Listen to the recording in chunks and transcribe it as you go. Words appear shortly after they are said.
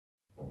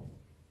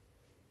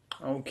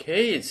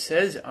Okay, it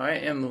says I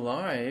am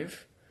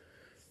live.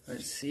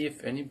 Let's see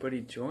if anybody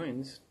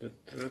joins. We're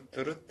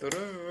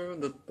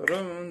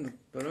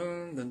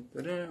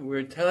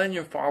telling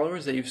your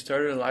followers that you've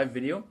started a live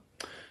video.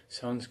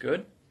 Sounds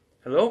good.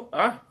 Hello?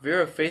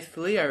 Vera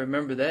Faithfully. I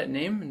remember that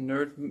name.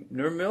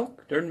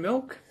 Nerd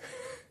Milk?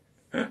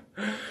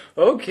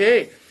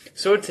 Okay,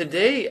 so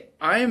today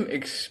I'm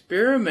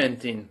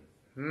experimenting.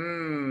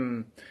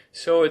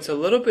 So it's a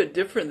little bit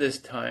different this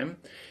time.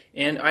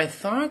 And I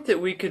thought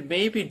that we could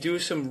maybe do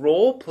some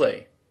role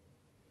play.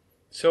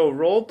 So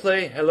role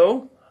play,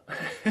 hello?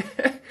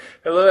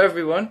 Hello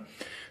everyone.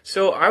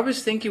 So I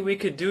was thinking we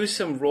could do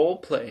some role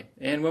play.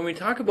 And when we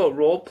talk about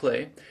role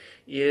play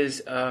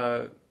is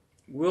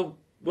we'll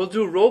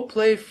do role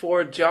play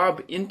for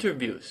job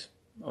interviews,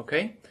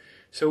 okay?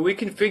 So we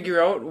can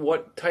figure out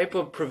what type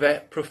of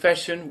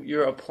profession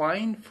you're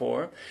applying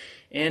for,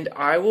 and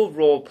I will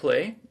role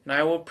play and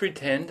I will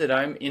pretend that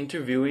I'm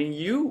interviewing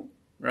you.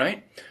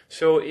 Right?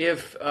 So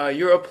if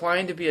you're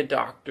applying to be a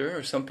doctor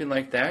or something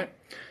like that,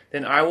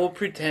 then I will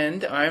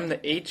pretend I'm the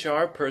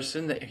HR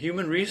person, the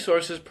human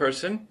resources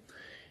person,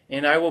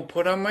 and I will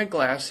put on my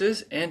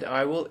glasses and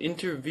I will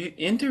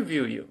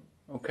interview you.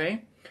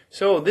 Okay?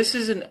 So this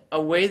is a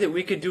way that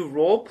we could do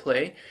role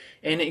play,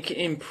 and it can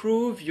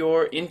improve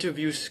your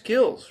interview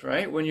skills,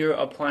 right? When you're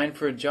applying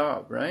for a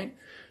job, right?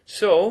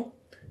 So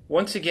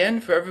once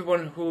again, for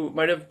everyone who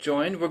might have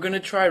joined, we're going to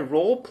try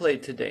role play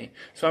today.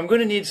 So I'm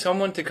going to need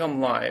someone to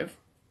come live.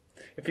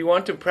 If you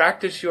want to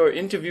practice your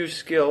interview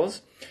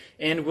skills,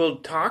 and we'll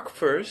talk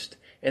first,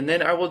 and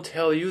then I will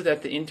tell you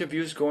that the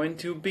interview is going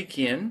to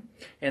begin,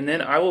 and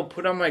then I will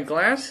put on my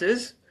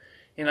glasses,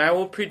 and I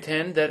will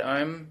pretend that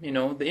I'm,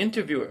 the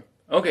interviewer.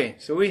 Okay,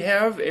 so we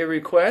have a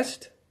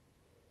request.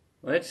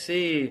 Let's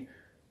see,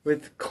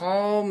 with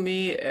Call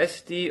Me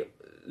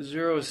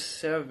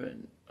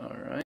SD07. All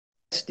right.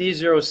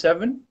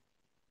 SD07.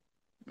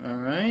 All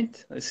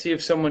right, let's see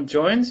if someone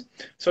joins.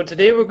 So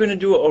today we're going to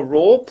do a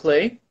role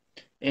play,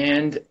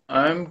 and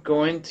I'm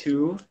going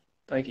to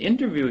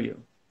interview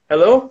you.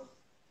 Hello?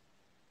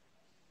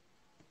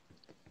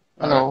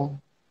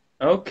 Hello.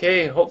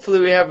 Okay,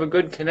 hopefully we have a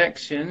good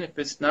connection. If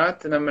it's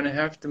not, then I'm going to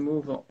have to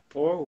move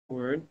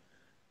forward.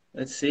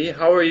 Let's see,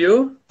 how are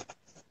you?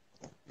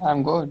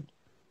 I'm good.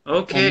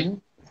 Okay, And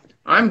you?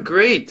 I'm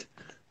great.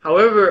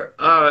 However,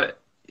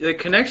 the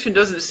connection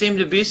doesn't seem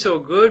to be so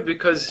good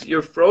because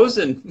you're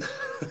frozen.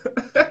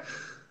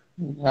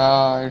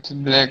 Yeah, it's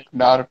black,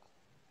 dark.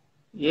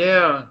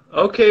 Yeah.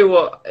 Okay,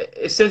 well,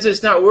 since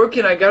it's not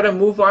working, I gotta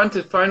move on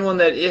to find one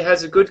that it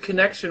has a good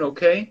connection,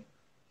 okay?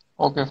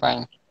 Okay,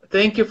 fine.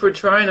 Thank you for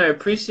trying. I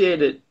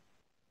appreciate it.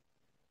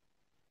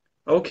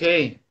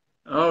 Okay.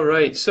 All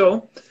right.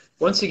 So,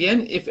 once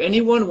again, if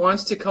anyone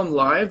wants to come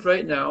live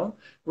right now,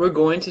 we're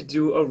going to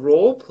do a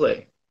role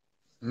play.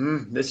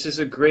 This is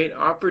a great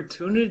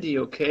opportunity,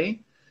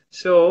 okay?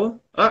 So,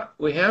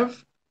 we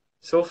have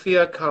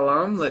Sophia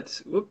Kalam.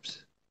 Let's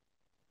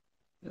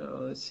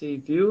see,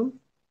 view.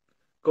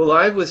 Go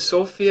live with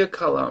Sophia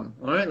Kalam.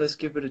 All right, let's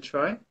give it a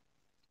try.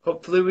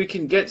 Hopefully we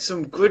can get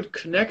some good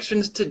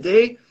connections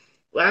today.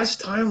 Last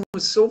time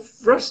was so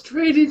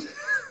frustrating.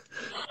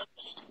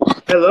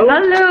 Hello?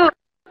 Hello.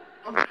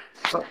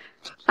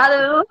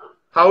 Hello.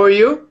 How are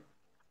you?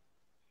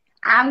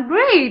 I'm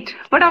great.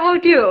 What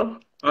about you?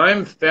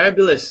 I'm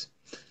fabulous.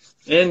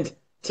 And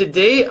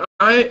today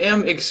I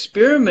am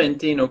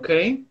experimenting,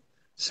 okay?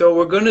 So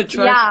we're going to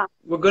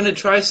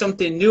try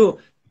something new.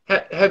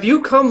 Have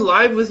you come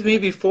live with me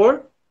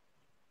before?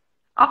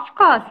 Of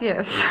course,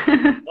 yes.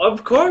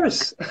 Of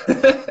course.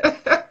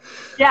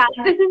 Yeah,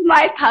 this is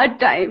my third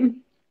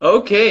time.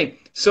 Okay,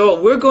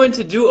 so we're going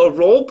to do a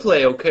role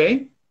play,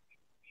 okay?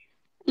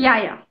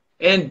 Yeah.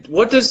 And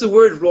what does the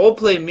word role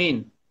play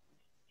mean?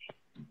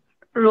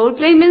 Role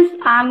play means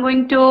I'm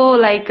going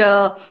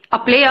to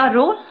play a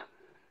role.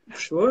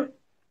 Sure.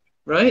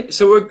 Right?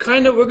 So we're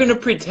going to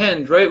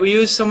pretend, right? We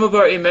use some of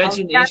our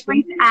imagination. We are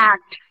going to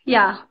act.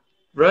 Yeah.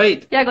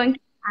 Right. We are going to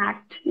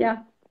act.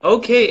 Yeah.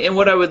 Okay, and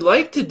what I would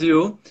like to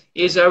do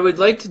is I would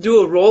like to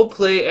do a role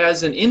play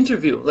as an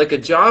interview, like a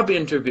job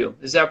interview.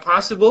 Is that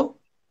possible?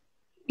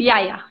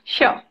 Yeah,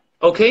 sure.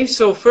 Okay,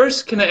 so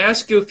first, can I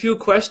ask you a few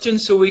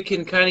questions so we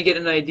can kind of get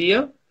an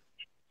idea?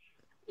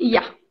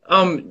 Yeah.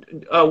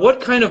 What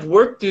kind of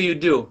work do you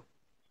do?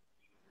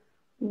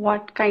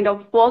 What kind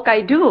of work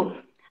I do?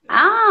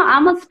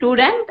 I'm a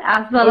student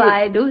as well.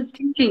 I do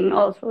teaching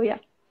also, yeah.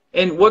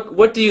 And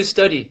what do you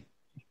study?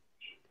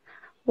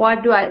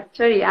 What do I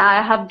study?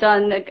 I have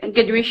done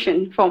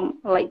graduation from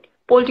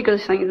political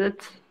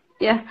science.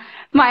 Yeah.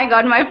 My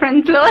God, my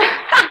friends will.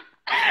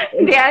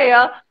 They are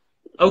here.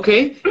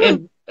 Okay.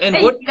 And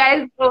hey, what? You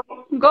guys go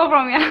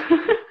from here.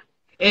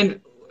 And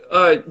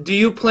do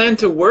you plan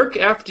to work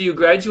after you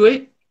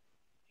graduate?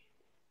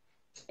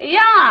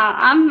 Yeah,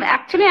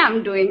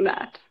 I'm doing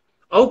that.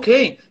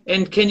 Okay.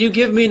 And can you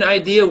give me an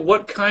idea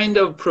what kind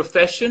of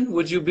profession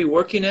would you be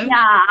working at?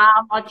 Yeah,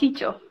 I'm a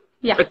teacher.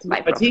 Yeah,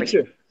 a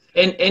teacher.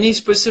 And any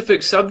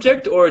specific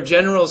subject or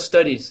general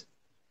studies?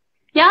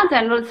 Yeah,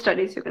 general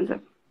studies, you can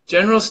say.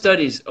 General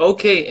studies.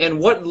 Okay, and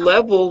what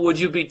level would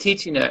you be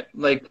teaching at?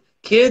 Like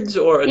kids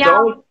or Yeah.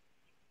 adult?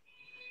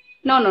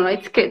 No,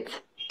 it's kids.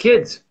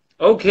 Kids.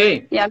 Okay.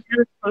 Yeah,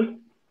 beautiful.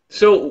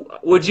 So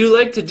would you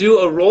like to do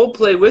a role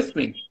play with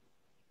me?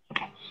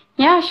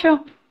 Yeah, sure.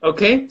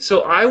 Okay, so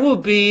I will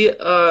be,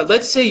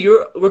 let's say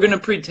we're going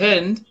to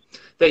pretend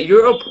that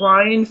you're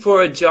applying for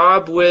a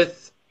job with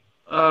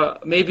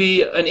maybe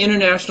an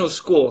international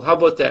school. How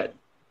about that?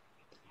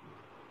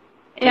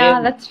 Yeah,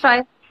 And, let's try.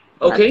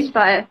 okay, Let's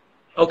try.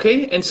 okay,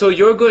 and so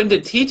you're going to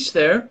teach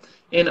there,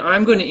 and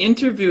I'm going to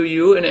interview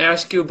you and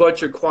ask you about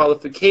your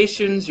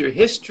qualifications, your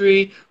history,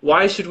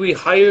 why should we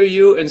hire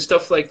you, and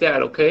stuff like that,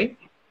 okay?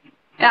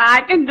 Yeah,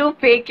 I can do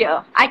fake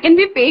here. I can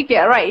be fake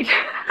here, right?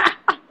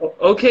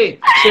 Okay,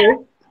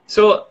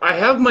 so I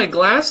have my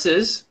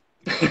glasses,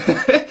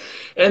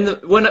 and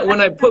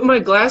when I put my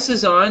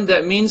glasses on,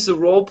 that means the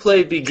role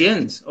play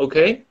begins.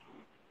 Okay.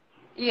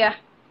 Yeah.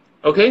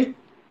 Okay.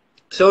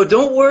 So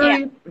don't worry.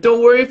 Yeah.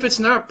 Don't worry if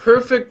it's not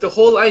perfect. The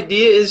whole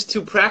idea is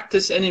to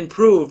practice and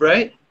improve,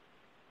 right?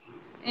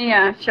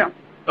 Yeah, sure.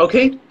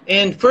 Okay.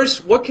 And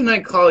first, what can I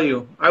call you?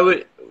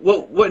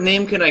 What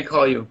name can I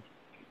call you?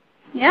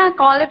 Yeah,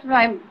 call it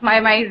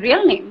my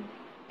real name.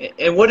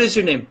 And what is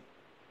your name?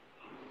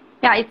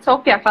 Yeah, it's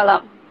Sophia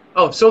Kalam.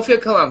 Oh, Sophia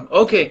Kalam.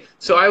 Okay,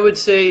 so I would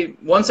say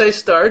once I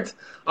start,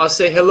 I'll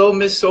say hello,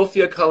 Miss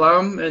Sophia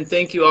Kalam, and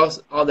thank you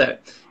all that.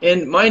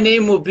 And my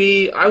name will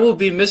be, I will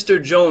be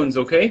Mr. Jones.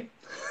 Okay.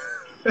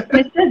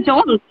 Mr.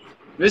 Jones.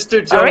 Mr.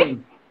 Jones. Sorry?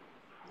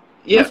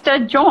 Yeah.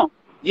 Mr. Jones.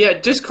 Yeah.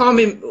 Just call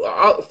me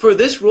for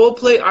this role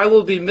play. I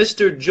will be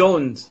Mr.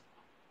 Jones.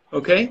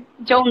 Okay.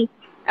 Jones.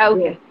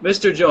 Okay.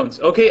 Mr. Jones.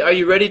 Okay. Are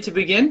you ready to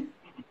begin?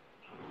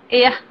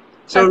 Yeah.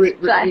 So Let's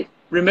try.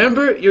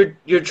 remember,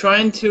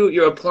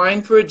 you're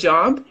applying for a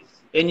job,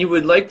 and you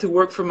would like to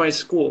work for my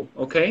school.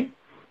 Okay.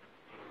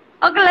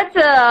 Okay, let's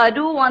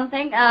do one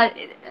thing.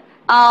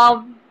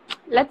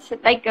 Let's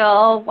like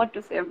what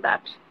to say of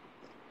that.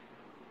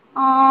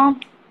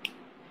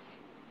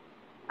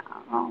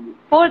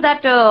 For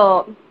that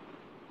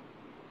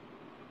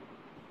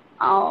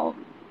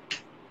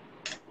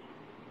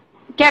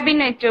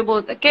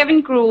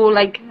cabin crew,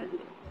 like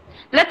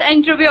let's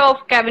interview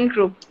of cabin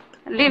crew.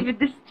 Live with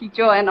this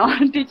teacher and all,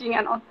 teaching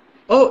and all.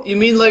 Oh, you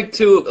mean like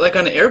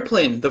on an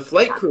airplane, the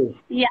flight crew?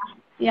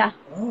 Yeah,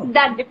 Oh.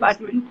 that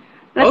department.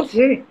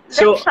 Okay,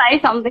 so Let's try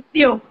something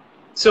new.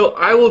 so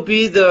I will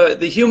be the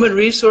human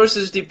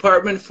resources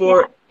department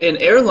for an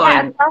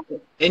airline, Yeah,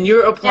 and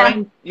you're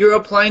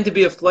applying to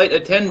be a flight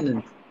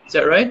attendant. Is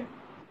that right?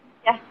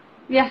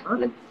 yeah.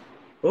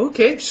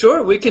 Okay,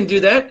 sure, we can do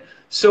that.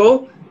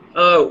 So,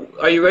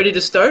 are you ready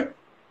to start?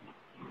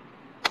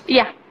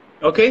 Yeah.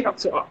 Okay,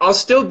 so I'll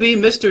still be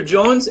Mr.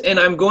 Jones, and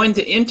I'm going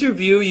to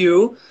interview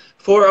you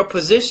for a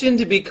position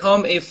to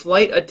become a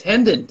flight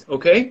attendant.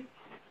 Okay?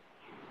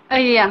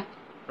 Yeah.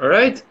 All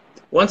right.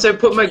 Once I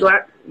put my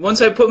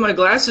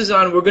glasses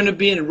on, we're going to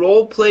be in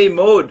role play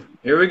mode.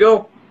 Here we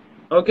go.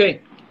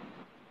 Okay.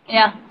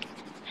 Yeah.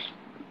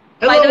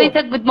 Hello. By the way, it's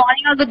a good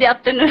morning or good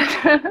afternoon.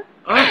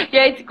 Ah.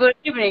 Yeah, it's good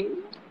evening.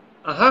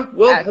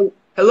 Well,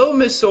 hello,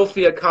 Miss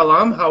Sophia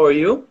Kalam. How are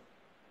you?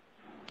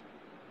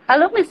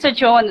 Hello, Mr.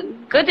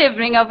 John. Good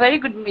evening, a very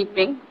good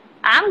evening.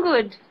 I'm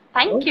good.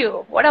 Thank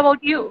you. What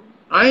about you?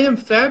 I am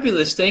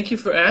fabulous. Thank you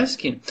for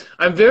asking.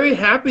 I'm very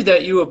happy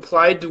that you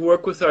applied to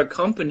work with our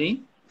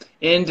company,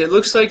 and it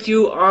looks like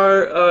you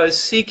are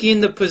seeking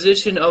the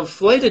position of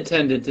flight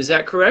attendant. Is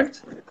that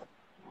correct?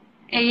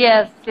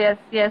 Yes,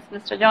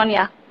 Mr. John,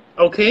 yeah.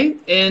 Okay,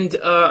 and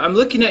I'm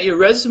looking at your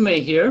resume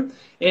here,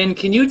 and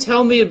can you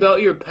tell me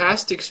about your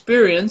past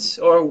experience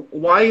or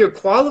why you're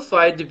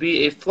qualified to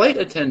be a flight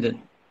attendant?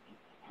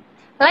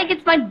 Like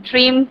it's my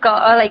dream,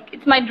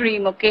 it's my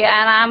dream, okay?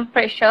 And I'm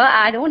fresher.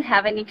 I don't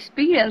have any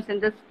experience in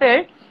this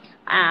field,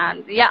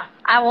 and yeah,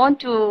 I want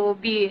to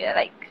be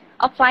like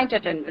a flight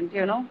attendant,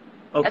 you know?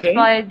 Okay. That's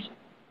why,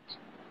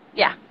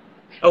 yeah.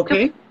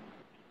 Okay.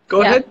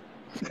 Go Yeah. ahead.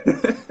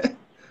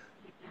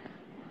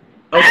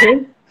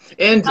 Okay.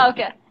 And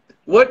Okay.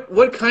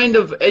 what kind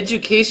of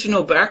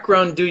educational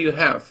background do you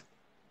have?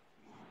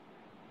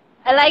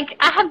 Like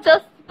I have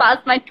just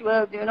passed my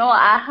 12, you know.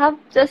 I have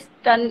just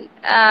done.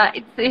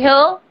 It's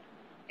here.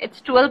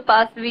 It's 12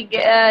 pass.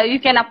 You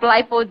can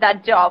apply for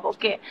that job.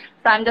 Okay.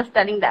 So I'm just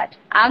telling that.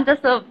 I'm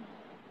just a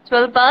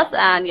 12 pass,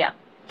 and yeah.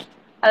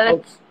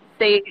 Let's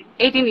say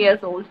 18 years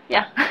old.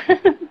 Yeah.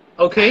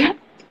 Okay.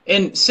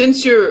 And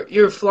since you're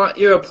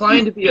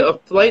applying to be a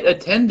flight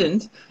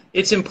attendant,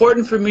 it's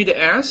important for me to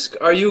ask: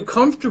 are you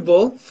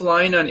comfortable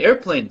flying on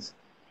airplanes?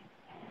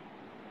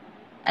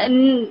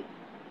 And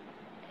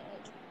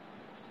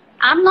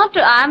I'm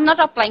not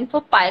applying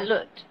for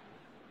pilot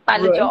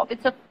Right. job.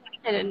 It's a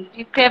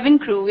cabin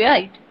crew,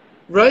 right?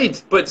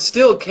 Right, but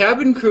still,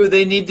 cabin crew,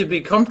 they need to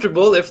be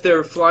comfortable if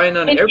they're flying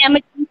on In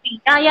airplanes.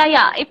 emergency.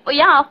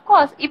 Yeah. Of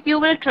course. If you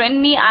will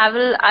train me, I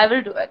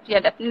will do it. Yeah,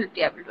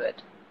 definitely I will do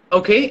it.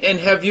 Okay, and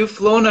have you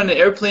flown on an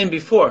airplane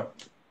before?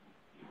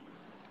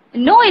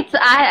 No, as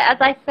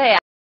I say,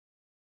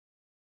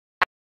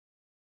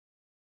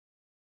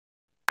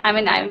 I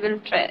mean, I will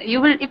train.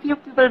 You will, if you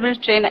people will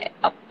train,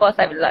 of course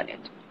I will learn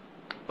it.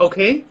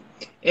 Okay.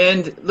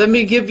 And let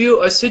me give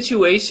you a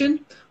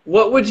situation.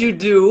 What would you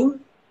do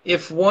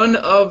if one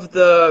of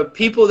the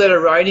people that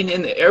are riding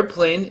in the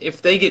airplane,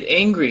 if they get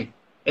angry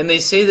and they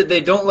say that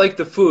they don't like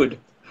the food?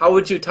 How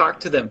would you talk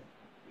to them?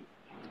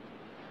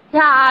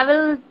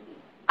 Yeah,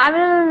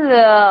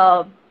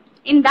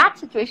 in that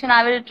situation,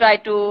 I will try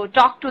to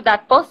talk to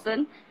that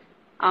person,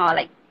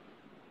 like,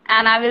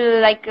 and I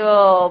will like,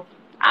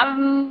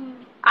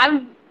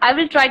 I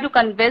will try to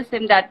convince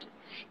him that,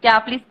 yeah,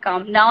 please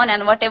calm down,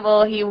 and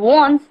whatever he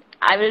wants,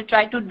 I will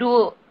try to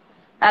do,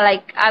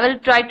 like, I will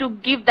try to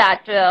give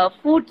that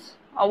foods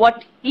or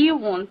what he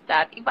wants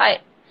that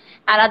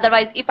and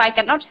otherwise, if I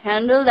cannot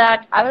handle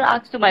that, I will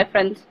ask to my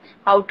friends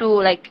how to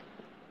like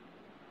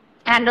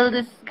handle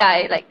this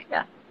guy, like,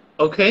 yeah.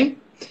 Okay.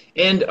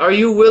 And are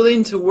you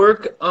willing to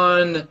work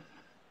on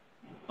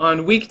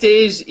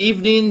weekdays,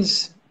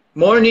 evenings,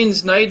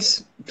 mornings,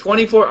 nights,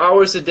 24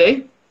 hours a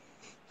day?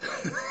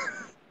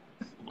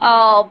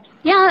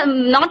 Yeah,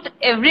 not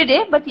every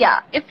day, but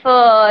yeah, if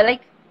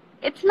like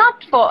it's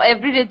not for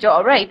everyday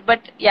job, right?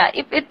 But yeah,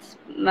 if it's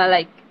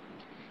like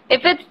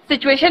if its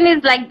situation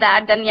is like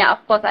that, then yeah,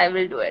 of course I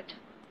will do it.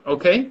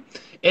 Okay.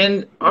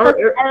 And Because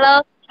I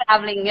love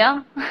traveling,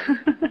 yeah.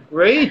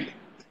 great.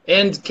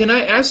 And can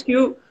I ask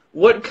you,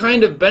 what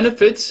kind of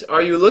benefits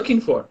are you looking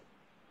for?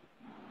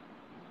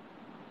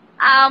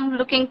 I'm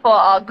looking for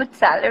a good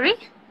salary,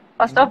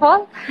 first of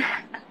all.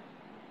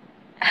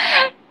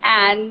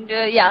 And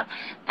yeah,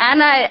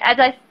 and as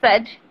I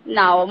said,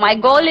 now my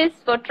goal is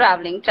for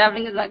traveling.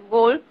 Traveling is my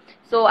goal.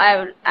 So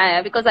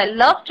because I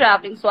love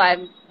traveling, so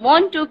I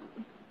want to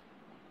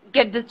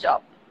get this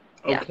job.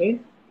 Yeah. Okay.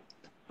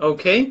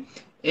 Okay.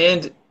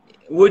 And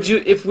would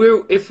you, if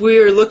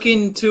we're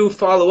looking to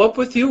follow up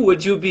with you,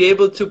 would you be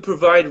able to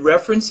provide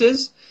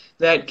references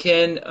that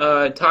can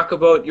talk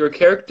about your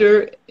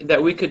character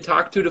that we could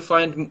talk to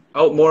find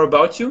out more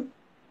about you?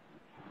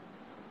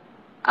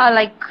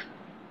 Like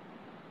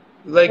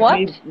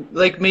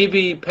what?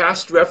 Maybe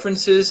past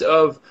references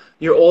of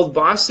your old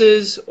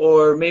bosses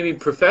or maybe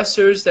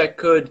professors that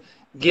could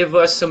give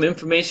us some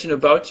information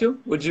about you.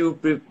 Would you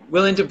be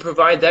willing to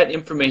provide that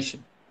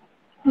information?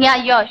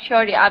 Yeah,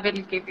 sure. Yeah, I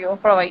will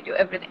provide you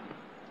everything.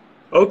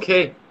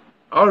 Okay.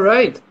 All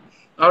right.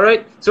 All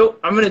right. So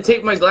I'm going to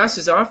take my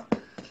glasses off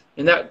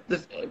and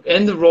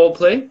end the role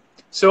play.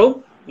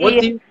 So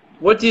what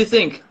do you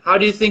think? How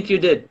do you think you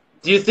did?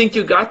 Do you think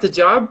you got the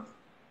job?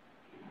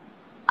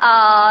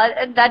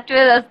 That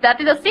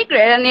is a secret,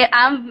 and yeah,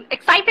 I'm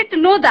excited to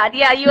know that.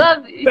 Yeah, you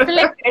have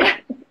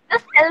selected.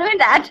 Just tell me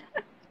that.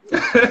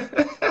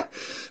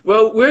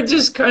 Well, we're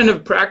just kind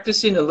of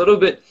practicing a little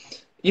bit.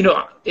 You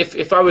know,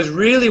 if I was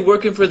really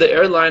working for the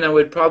airline, I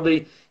would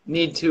probably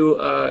need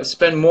to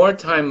spend more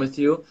time with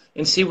you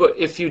and see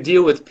if you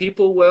deal with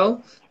people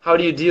well. How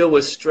do you deal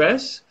with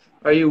stress?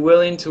 Are you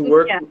willing to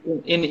work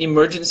in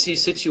emergency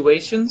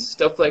situations,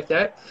 stuff like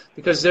that?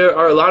 Because there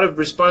are a lot of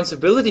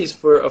responsibilities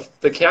for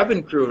the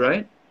cabin crew,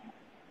 right?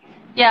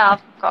 Yeah,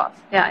 of course.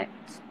 Yeah,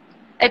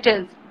 it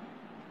is.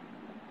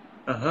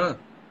 Uh-huh.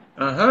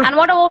 Uh-huh. And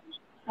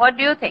what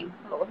do you think?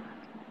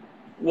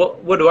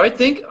 What do I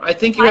think? I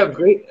think you have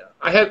great.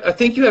 I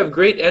think you have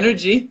great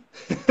energy.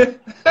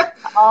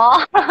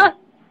 Oh.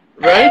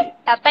 Right?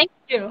 Yeah, thank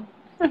you.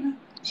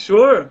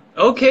 Sure.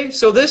 Okay,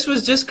 so this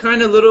was just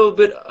kind of a little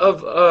bit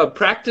of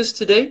practice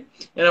today,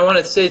 and I want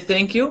to say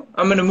thank you.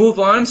 I'm going to move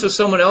on so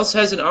someone else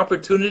has an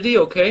opportunity,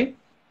 okay?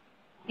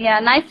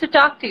 Yeah, nice to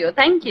talk to you.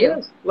 Thank you.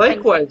 Yes,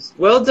 likewise.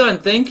 Well done.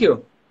 Thank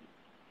you.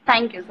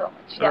 Thank you so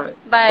much. Yeah. All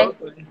right. Bye.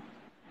 Bye-bye.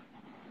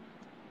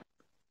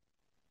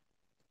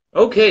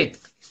 Okay,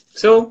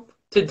 so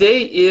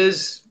today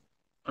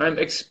I'm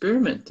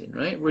experimenting,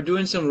 right? We're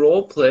doing some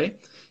role play,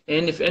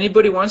 and if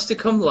anybody wants to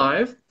come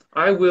live,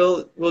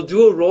 we'll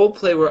do a role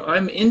play where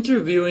I'm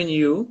interviewing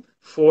you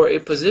for a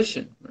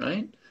position,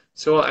 right?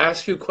 So I'll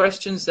ask you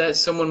questions that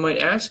someone might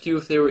ask you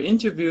if they were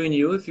interviewing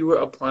you if you were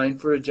applying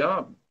for a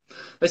job.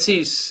 Let's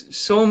see,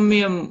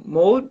 Somya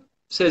Mode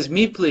says,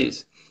 me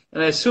please.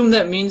 And I assume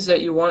that means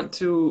that you want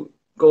to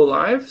go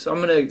live. So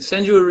I'm going to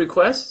send you a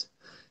request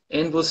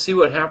and we'll see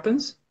what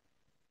happens.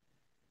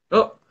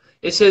 Oh,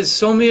 it says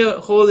Somya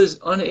Hole is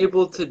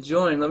unable to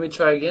join. Let me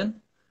try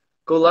again.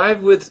 Go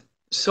live with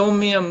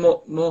Somya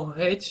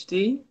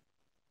Mohd.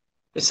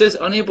 It says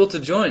unable to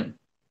join.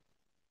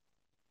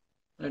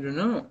 I don't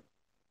know.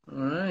 All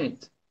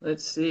right,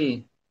 let's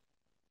see.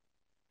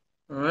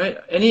 All right,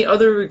 any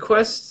other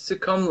requests to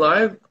come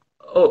live?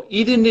 Oh,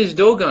 Eden is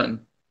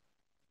Dogan.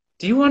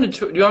 Do you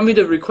want me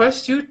to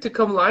request you to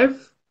come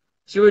live?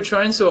 You were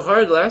trying so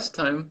hard last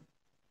time.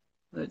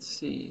 Let's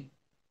see.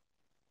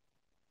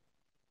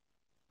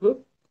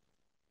 Whoop.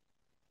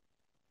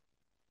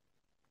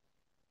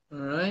 All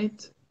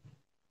right.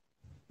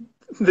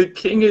 The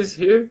king is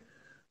here.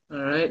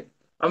 All right.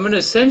 I'm going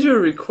to send you a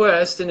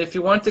request, and if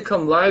you want to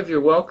come live,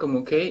 you're welcome,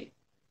 okay?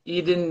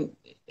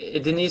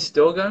 Denise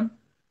Dogan.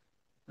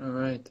 All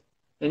right.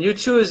 And you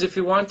choose if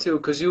you want to,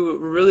 because you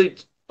really...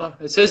 Oh,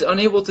 it says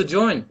unable to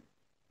join.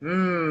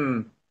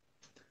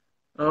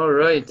 All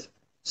right.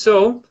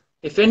 So,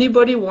 if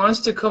anybody wants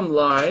to come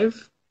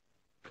live,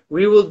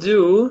 we will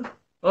do.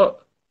 Oh,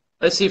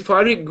 let's see.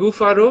 Farid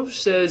Gufarov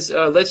says,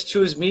 "Let's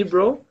choose me,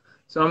 bro."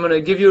 So I'm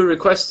gonna give you a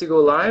request to go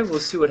live. We'll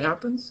see what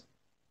happens.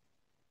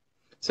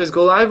 It says,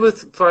 "Go live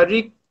with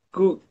Farid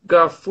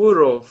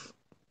Gafurov."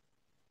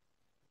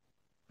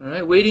 All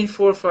right, waiting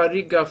for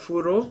Farid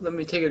Gafurov. Let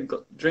me take a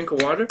drink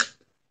of water.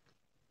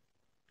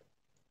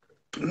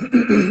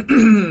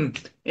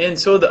 And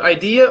so the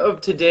idea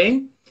of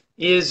today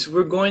is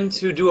we're going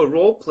to do a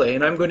role play,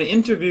 and I'm going to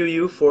interview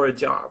you for a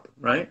job,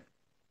 right?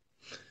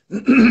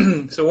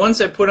 So once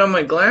I put on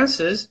my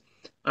glasses,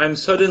 I'm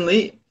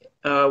suddenly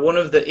one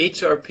of the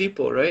HR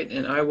people, right?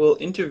 And I will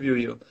interview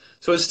you.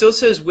 So it still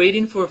says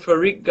waiting for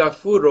Farid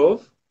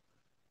Gafurov.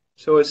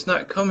 So it's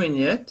not coming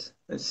yet.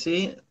 Let's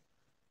see.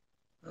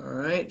 All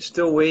right,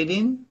 still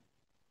waiting.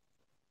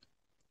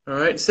 All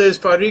right, it says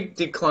Farid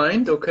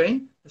declined.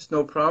 Okay, that's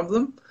no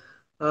problem.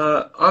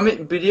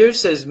 Amit Bidir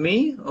says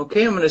me.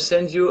 Okay, I'm going to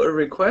send you a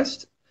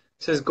request.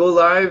 It says go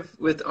live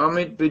with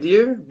Amit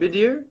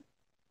Bidir.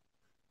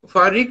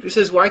 Farid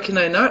says, why can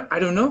I not? I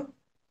don't know.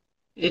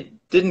 It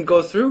didn't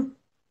go through.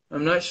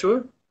 I'm not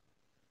sure.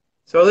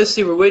 So let's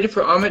see. We're waiting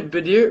for Amit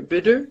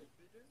Bidir.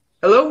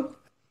 Hello?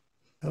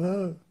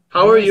 Hello.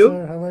 How are you?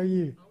 Sir. How are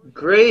you?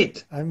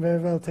 Great. I'm very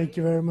well, thank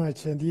you very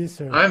much. And you,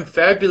 sir? I'm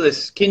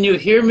fabulous. Can you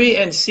hear me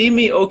and see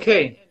me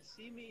okay?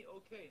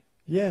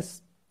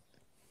 Yes,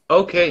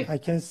 Okay. I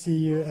can see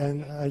you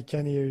and I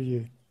can hear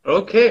you.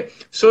 Okay.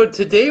 So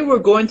today we're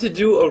going to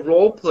do a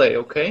role play,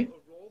 okay?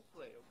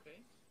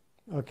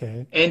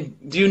 Okay. And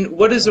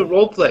what is a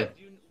role play?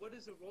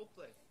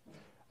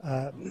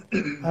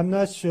 I'm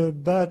not sure,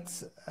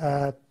 but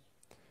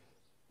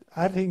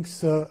I think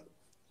so.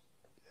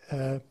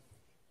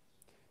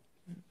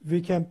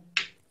 We can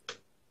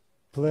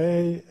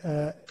play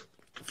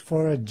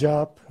for a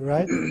job,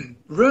 right?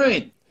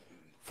 Right.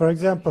 For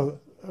example,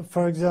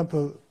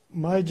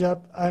 my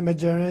job, I'm a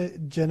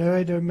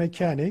generator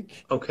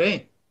mechanic,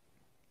 Okay.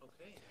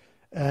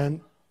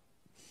 and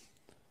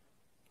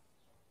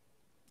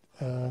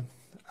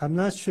I'm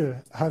not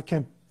sure how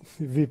can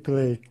we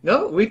play.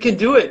 No, we can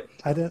do it.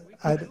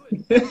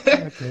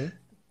 Okay.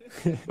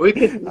 We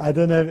can. I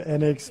don't have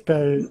any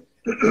experience.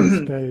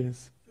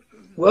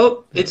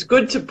 Well, it's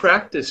good to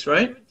practice,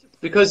 right?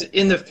 Because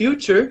in the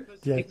future,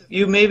 Yeah. if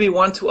you maybe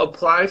want to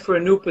apply for a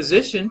new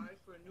position,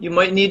 you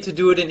might need to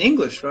do it in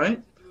English,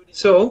 right?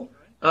 So,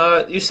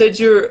 you said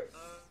you're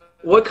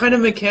what kind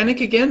of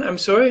mechanic again? I'm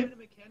sorry?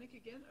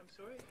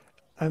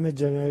 I'm a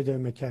generator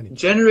mechanic.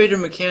 Generator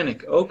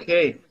mechanic.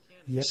 Okay.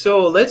 Yep.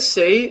 So let's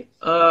say,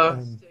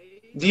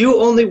 do you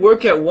only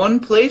work at one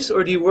place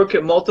or do you work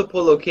at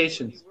multiple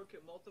locations?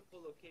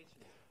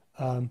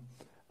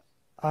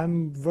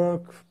 I'm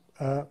work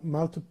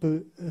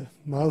multiple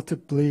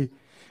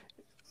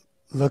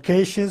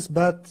locations,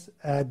 but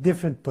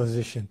different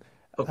position.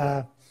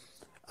 Okay.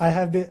 I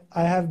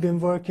have been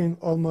working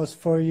almost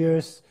 4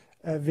 years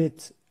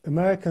with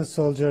American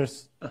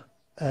soldiers.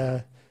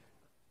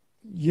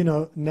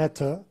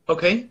 NATO.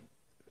 Okay.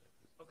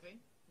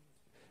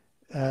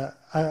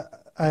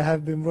 I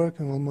have been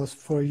working almost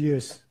 4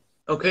 years.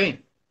 Okay.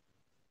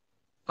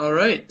 All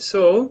right.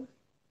 So,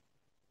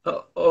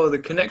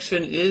 the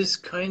connection is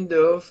kind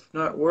of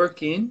not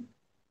working.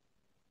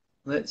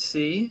 Let's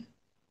see.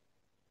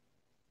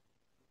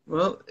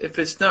 Well, if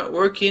it's not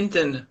working,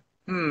 then,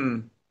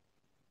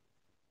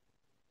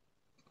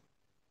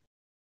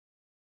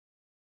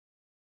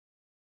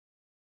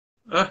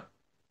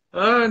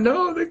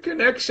 no, the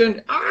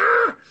connection.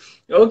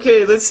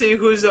 Okay, let's see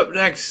who's up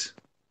next.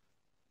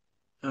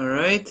 All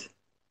right.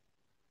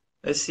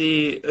 Let's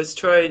see. Let's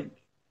try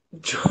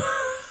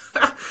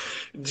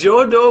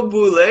Jodo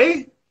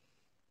Bule,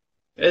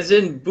 as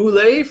in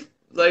Bule,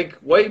 like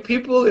white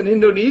people in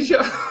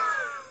Indonesia.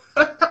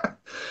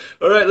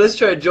 All right, let's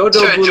try Jodo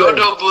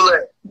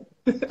Bule.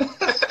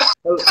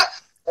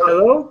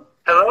 Hello?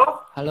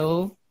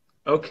 Hello.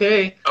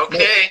 Okay.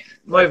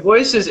 My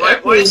voice is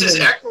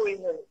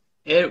echoing.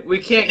 And we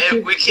can't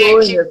keep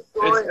going.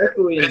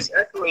 It's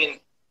echoing.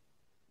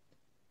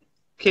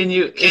 Can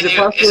you? Is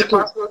it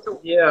possible to?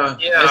 Yeah.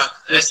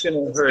 That's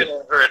gonna hurt.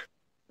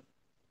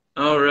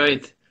 All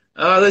right.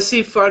 Let's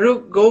see.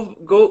 Farouk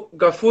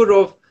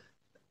Gafurov.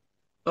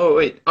 Oh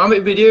wait,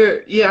 Amit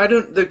Bidir. Yeah,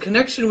 the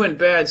connection went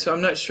bad, so I'm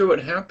not sure what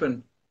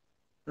happened.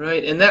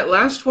 Right, and that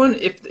last one,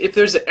 if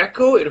there's an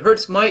echo, it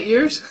hurts my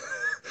ears,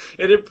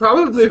 and it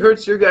probably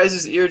hurts your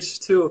guys' ears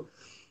too.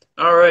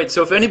 All right,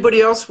 so if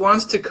anybody else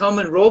wants to come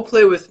and role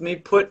play with me,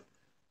 put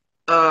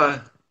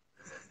yeah,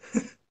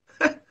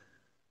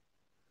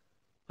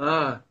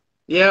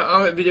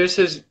 Amit Bidir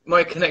says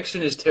my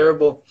connection is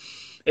terrible.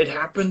 It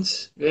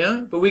happens,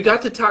 yeah, but we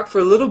got to talk for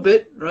a little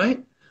bit,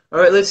 right? All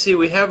right, let's see.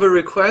 We have a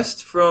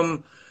request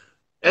from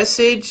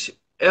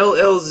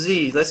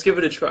SHLLZ. Let's give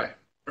it a try.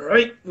 All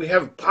right, we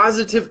have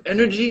positive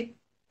energy.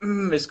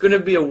 It's going to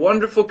be a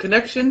wonderful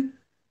connection.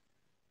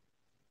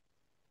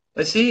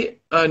 Let's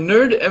see.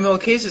 Nerd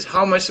MLK says,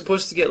 how am I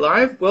supposed to get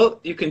live? Well,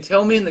 you can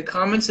tell me in the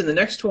comments. In the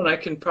next one, I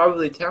can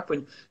probably tap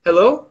on.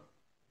 Hello?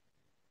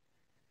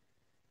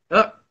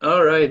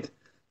 right.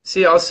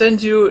 See, I'll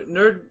send you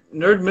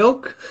Nerd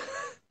Milk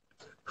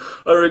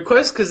a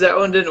request because that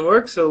one didn't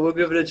work, so we'll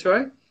give it a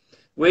try.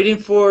 Waiting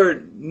for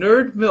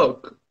Nerd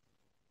Milk.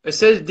 It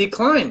says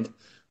declined.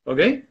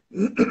 Okay.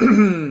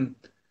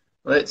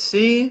 Let's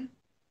see.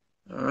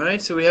 All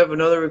right, so we have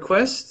another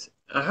request.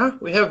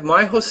 We have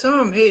My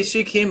Hossam. Hey,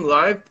 she came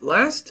live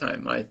last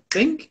time, I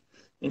think,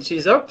 and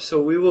she's up,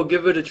 so we will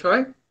give it a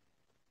try.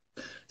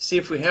 See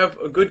if we have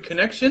a good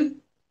connection. It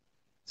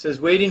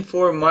says waiting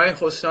for My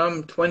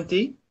Hossam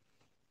 20.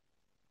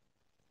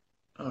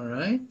 All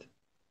right.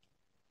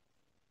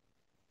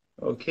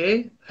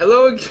 Okay.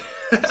 Hello.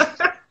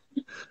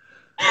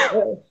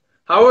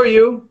 How are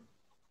you?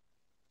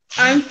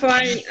 I'm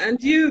fine,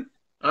 and you?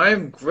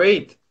 I'm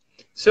great.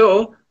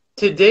 So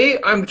today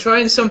I'm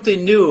trying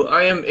something new.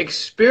 I am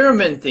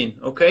experimenting,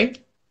 okay?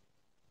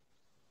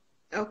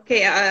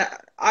 Okay,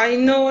 I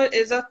know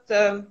is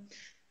that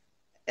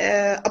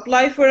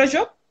apply for a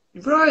job?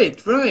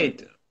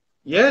 Right.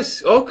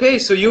 Yes, okay,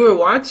 so you were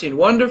watching.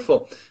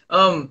 Wonderful.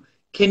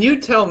 Can you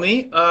tell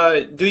me,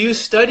 do you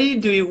study,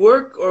 do you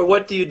work, or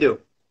what do you do?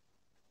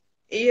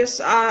 Yes,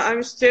 I'm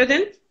a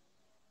student.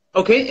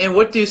 Okay, and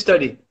what do you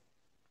study?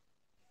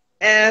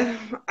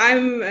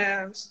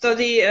 I'm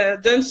study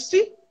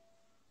dentistry.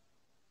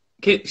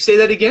 Can you say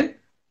that again?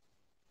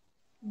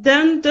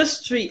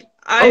 Dentistry.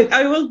 Oh.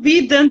 I will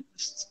be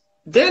dentist.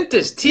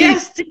 Dentist, teeth.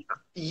 Yes.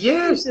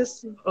 Yes.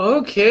 Yes.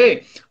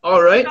 Okay.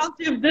 All right.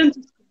 Faculty of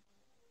dentistry.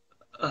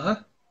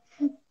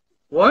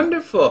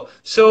 Wonderful.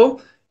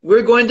 So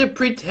we're going to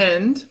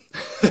pretend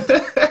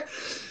that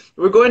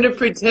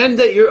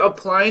you're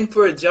applying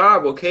for a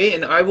job, okay?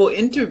 And I will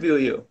interview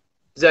you.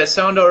 Does that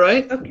sound all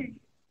right? Okay.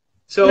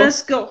 So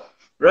Let's go.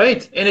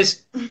 right, and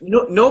it's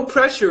no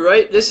pressure,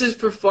 right? This is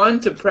for fun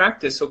to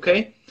practice,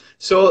 okay?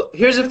 So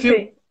here's a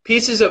few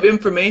pieces of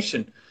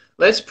information.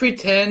 Let's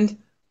pretend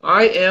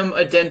I am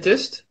a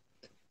dentist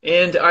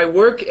and I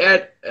work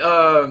at,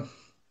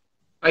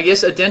 I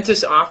guess, a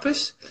dentist's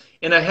office,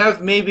 and I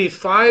have maybe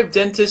 5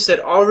 dentists that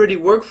already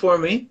work for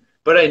me,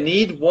 but I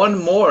need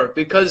one more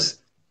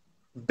because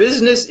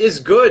business is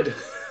good.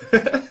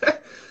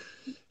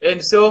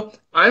 And so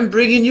I'm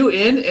bringing you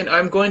in and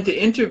I'm going to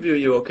interview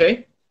you,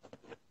 okay?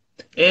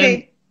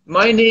 And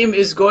my name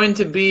is going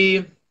to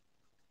be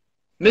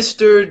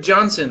Mr.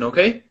 Johnson,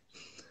 okay?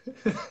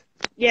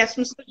 Yes,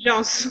 Mr.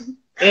 Johnson.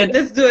 And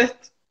let's do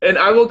it. And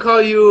I will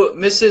call you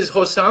Mrs.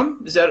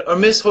 Hossam. Is that, or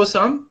Miss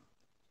Hossam?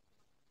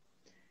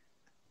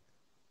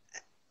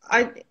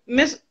 Wait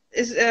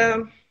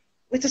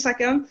a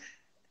second.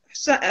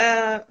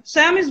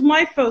 Sam is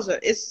my father.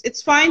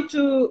 It's fine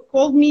to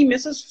call me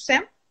Mrs.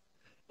 Sam?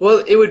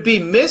 Well, it would be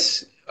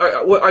Miss.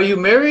 Are you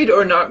married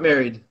or not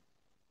married?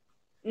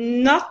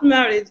 Not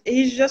married.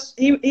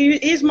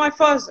 He's my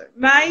father.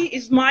 Mai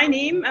is my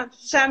name and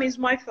Sam is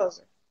my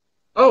father.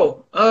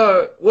 Oh,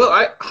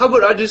 well, how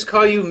about I just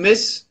call you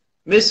Miss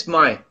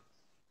Mai?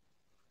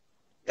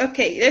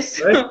 Okay,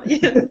 let's right?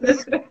 Yeah,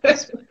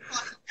 let's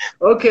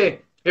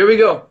Okay, here we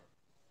go.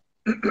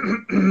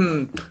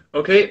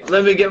 Okay,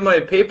 let me get my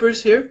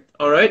papers here.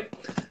 All right.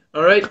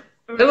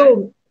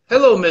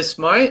 Hello, Miss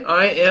Mai.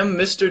 I am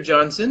Mr.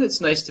 Johnson. It's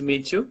nice to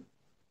meet you.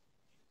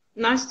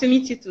 Nice to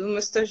meet you too,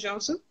 Mr.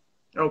 Johnson.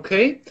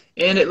 Okay,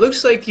 and it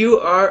looks like you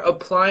are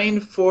applying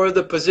for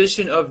the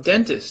position of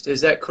dentist.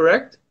 Is that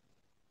correct?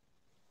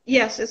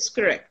 Yes, it's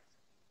correct.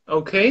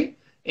 Okay,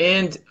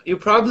 and you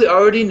probably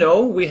already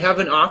know we have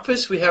an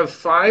office. We have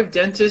 5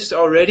 dentists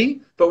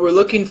already, but we're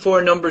looking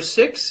for number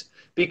 6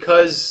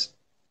 because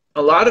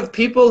a lot of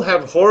people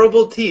have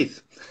horrible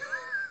teeth.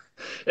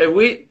 And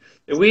we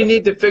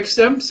need to fix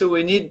them, so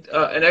we need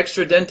an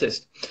extra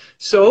dentist.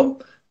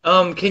 So,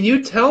 can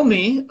you tell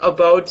me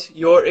about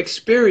your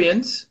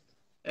experience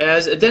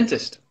as a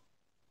dentist?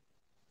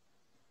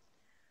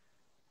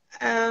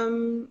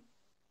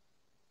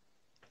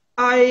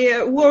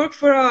 I worked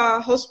for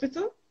a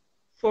hospital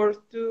for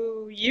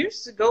 2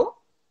 years ago,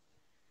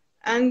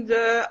 and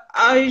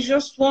I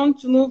just want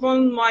to move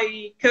on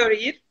my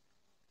career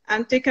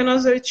and take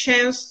another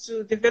chance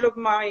to develop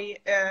my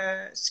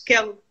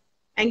skill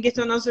and get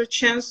another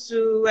chance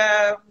to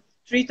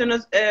treat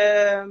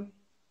another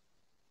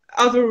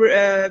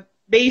other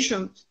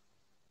patient,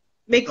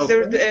 make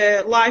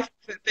their life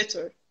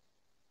better.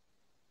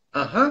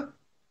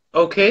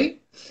 Okay.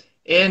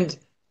 And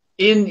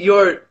in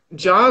your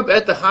job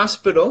at the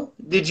hospital,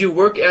 did you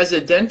work as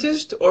a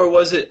dentist or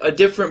was it a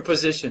different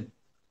position?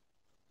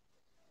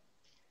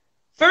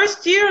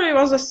 First year I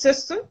was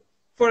assistant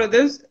for a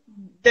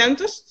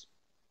dentist,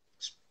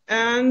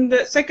 and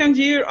the second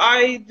year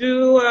I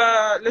do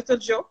a little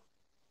job.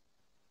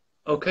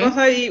 Okay. But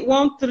I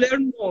want to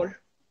learn more,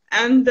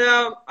 and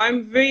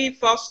I'm very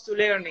fast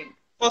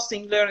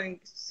in learning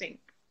things.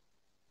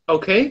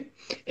 Okay.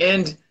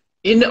 And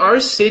in our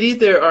city,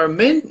 there are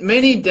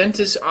many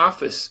dentist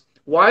offices.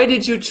 Why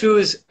did you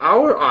choose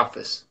our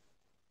office?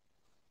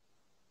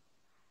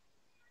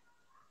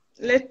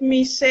 Let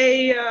me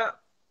say,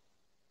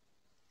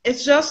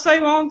 it's just I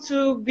want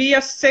to be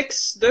a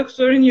 6th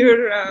doctor in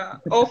your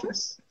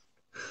office.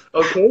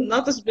 Okay.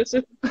 Not a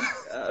specific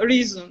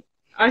reason.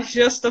 I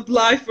just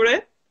apply for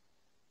it.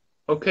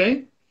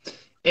 Okay.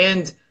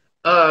 And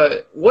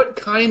what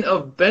kind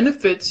of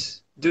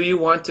benefits do you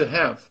want to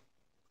have?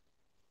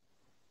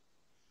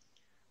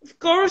 Of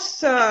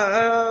course,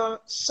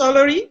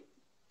 salary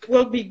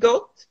will be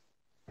good.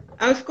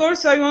 And of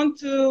course, I want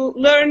to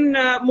learn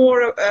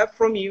more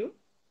from you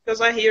because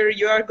I hear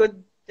you are a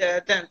good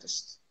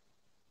dentist.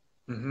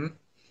 Mm-hmm.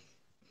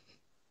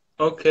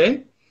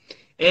 Okay.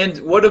 And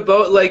what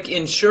about like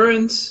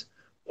insurance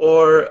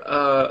or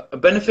a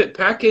benefit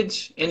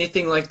package,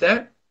 anything like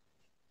that?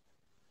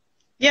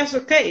 Yes,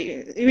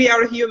 okay. We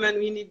are human.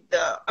 We need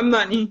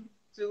money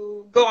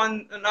to go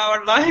on in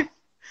our life.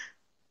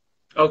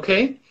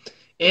 Okay.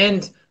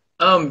 And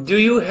do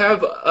you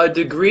have a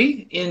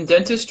degree in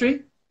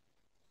dentistry?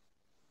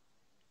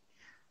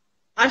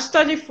 I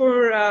study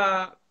for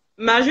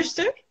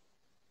magister.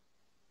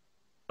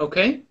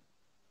 Okay.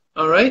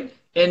 All right.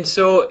 And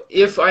so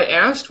if I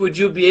asked, would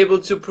you be able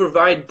to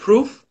provide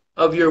proof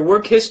of your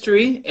work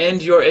history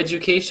and your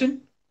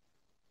education?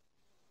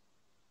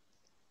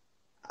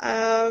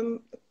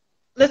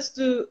 Let's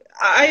do.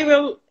 I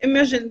will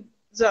imagine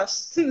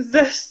this.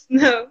 This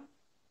no.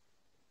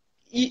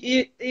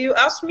 You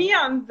ask me,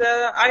 and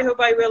I hope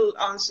I will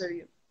answer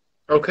you.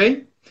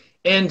 Okay.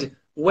 And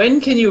when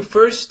can you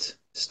first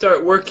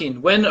start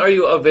working? When are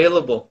you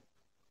available?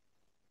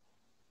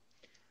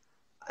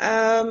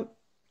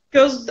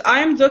 Because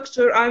I'm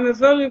doctor, I'm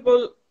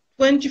available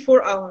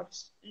 24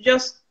 hours.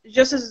 Just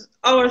as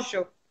our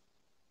job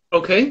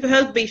Okay. to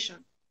help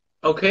patient.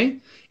 Okay.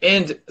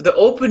 And the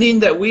opening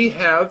that we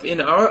have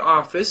in our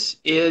office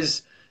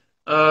is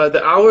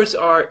the hours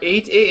are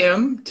 8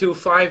 a.m. to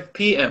 5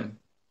 p.m.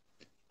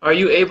 Are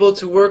you able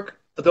to work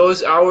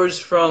those hours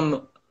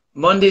from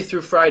Monday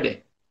through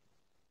Friday?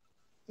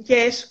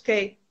 Yes,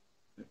 okay.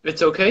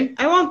 It's okay?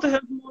 I want to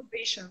help more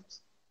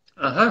patients.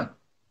 Uh-huh.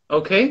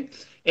 Okay.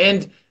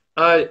 And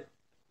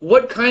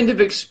what kind of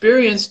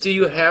experience do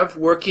you have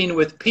working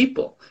with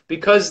people?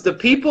 Because the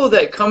people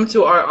that come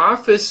to our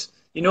office,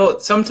 you know,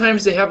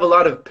 sometimes they have a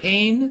lot of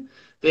pain,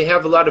 they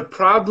have a lot of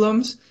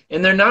problems,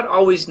 and they're not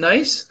always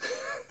nice.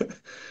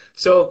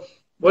 So,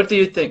 what do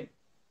you think?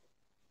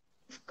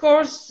 Of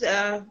course,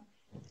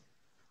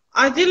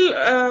 I did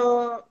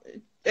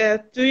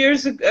 2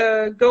 years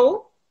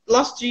ago,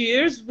 last 2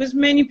 years, with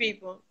many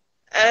people.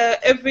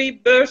 Every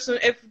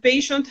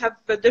patient have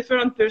a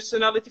different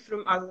personality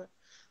from other.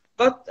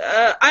 But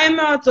I am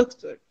a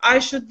doctor. I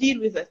should deal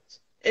with it.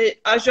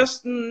 I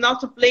just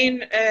not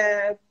blame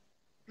a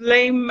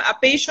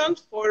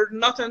patient for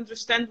not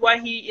understand why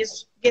he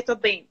is get a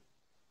pain.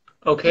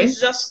 Okay. We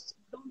just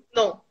don't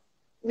know.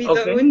 We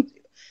Okay. don't.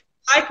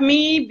 Like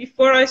me,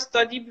 before I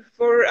study,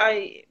 before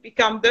I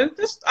become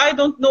dentist, I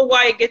don't know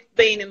why I get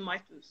pain in my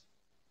tooth.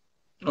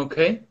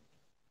 Okay.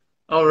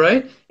 All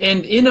right.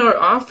 And in our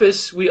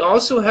office, we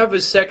also have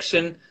a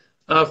section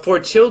for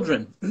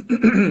children.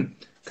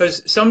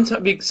 Because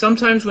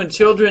sometimes when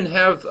children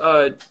have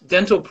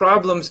dental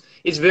problems,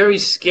 it's very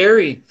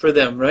scary for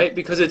them, right?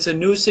 Because it's a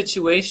new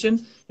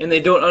situation and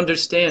they don't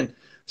understand.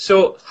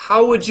 So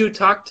how would you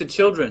talk to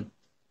children?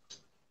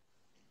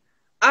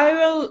 I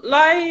will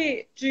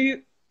lie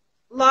to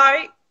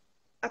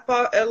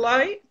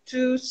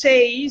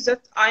say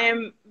that I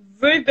am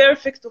very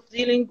perfect of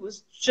dealing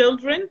with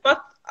children,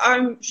 but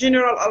I'm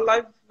general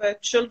alive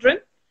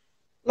children,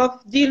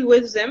 love deal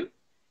with them.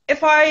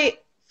 If I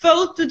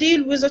fail to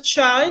deal with a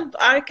child,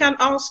 I can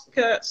ask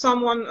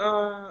someone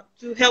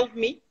to help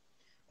me,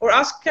 or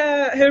ask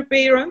her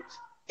parent.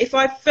 If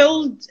I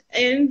failed,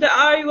 and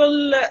I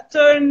will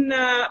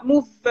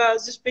move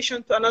this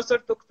patient to another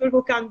doctor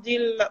who can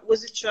deal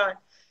with the child.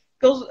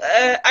 Because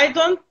I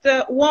don't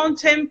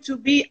want him to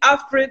be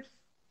afraid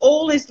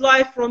all his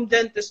life from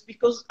dentist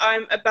because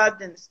I'm a bad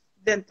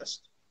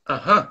dentist.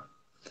 Uh-huh.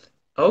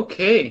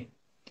 Okay.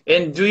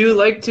 And do you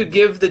like to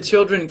give the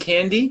children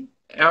candy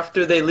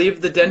after they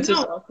leave the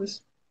dentist No.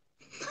 office?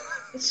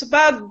 It's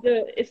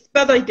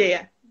bad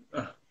idea.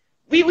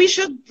 We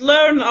should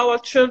learn our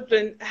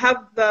children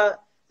have the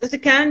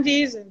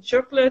candies and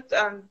chocolate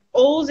and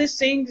all these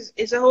things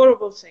is a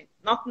horrible thing,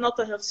 not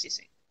a healthy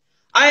thing.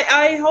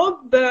 I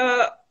hope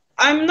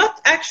I'm not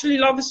actually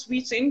love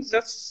sweet things.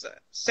 That's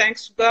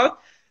thanks to God,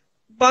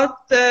 but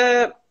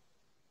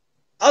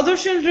other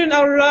children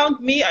around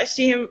me, I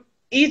see him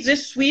eat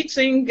this sweet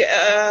thing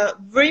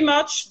very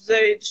much.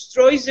 They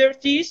destroy their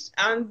teeth,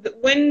 and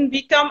when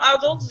become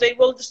adults, they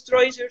will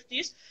destroy their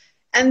teeth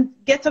and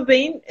get a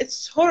pain.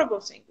 It's a horrible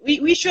thing.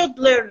 We should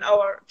learn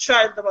our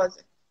child about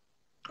it.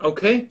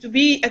 Okay. To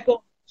be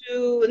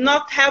to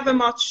not have a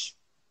much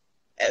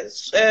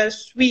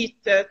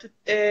sweet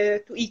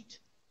to eat.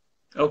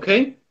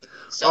 Okay.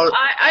 So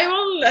I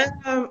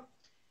will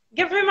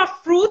give him a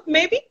fruit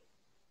maybe.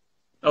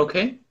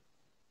 Okay.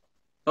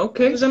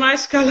 Okay. With a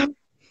nice color.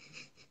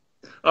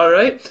 All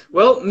right.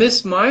 Well,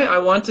 Miss Mai, I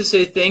want to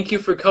say thank you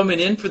for coming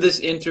in for this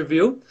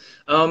interview.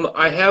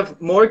 I have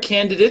more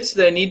candidates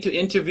that I need to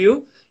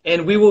interview,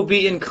 and we will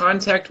be in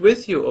contact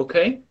with you,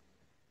 okay?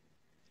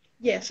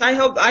 Yes, I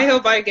hope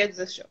I get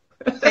this job.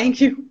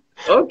 Thank you.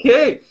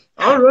 Okay.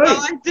 All right.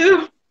 I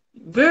do.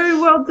 Very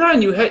well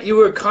done. You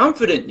were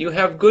confident. You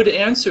have good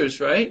answers,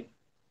 right?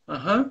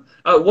 Uh-huh.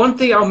 One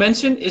thing I'll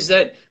mention is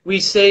that we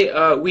say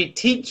we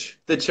teach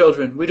the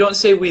children. We don't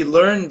say we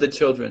learn the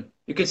children.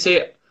 You can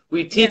say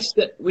Yes.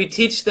 we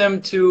teach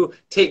them to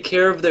take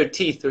care of their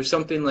teeth or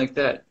something like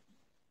that.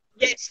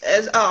 Yes,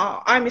 as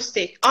I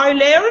mistake. I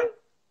learn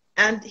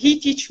and he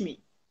teach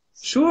me.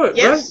 Sure.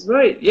 Yes.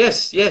 Right.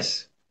 Yes.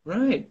 Yes.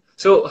 Right.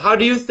 So how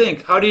do you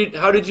think? How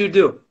did you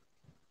do?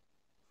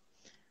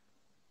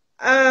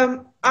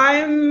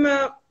 I'm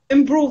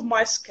improve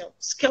my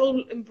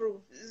skill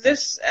improve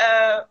this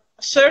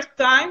third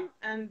time,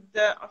 and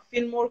I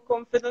feel more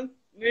confident,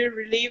 very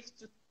relieved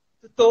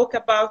to talk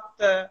about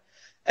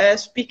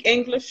speak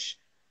English.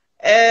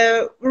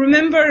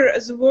 Remember,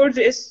 the word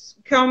is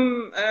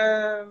come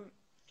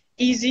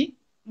easy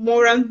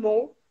more and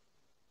more,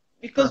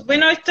 because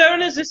when I turn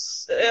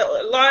this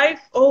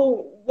life,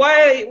 oh,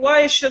 why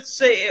I should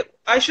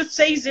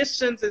say this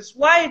sentence?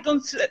 Why I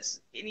don't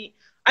any?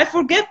 I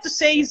forget to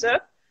say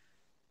that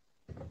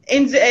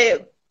in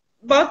the,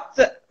 but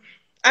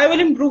I will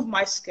improve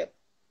my skill.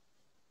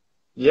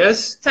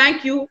 Yes.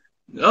 Thank you.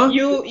 No?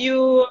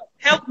 You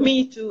helped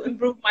me to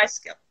improve my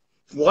skill.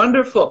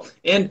 Wonderful.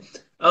 And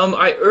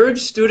I urge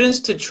students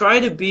to try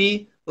to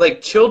be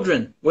like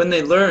children when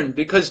they learn,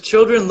 because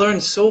children learn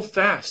so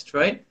fast,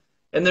 right?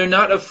 And they're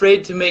not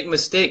afraid to make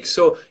mistakes.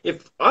 So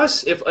if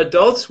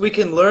adults, we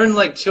can learn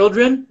like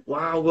children,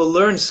 wow, we'll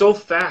learn so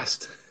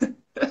fast.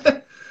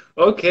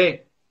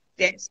 Okay.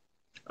 Yes.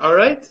 All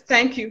right.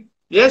 Thank you.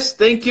 Yes,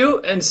 thank you,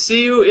 and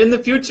see you in the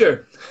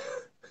future.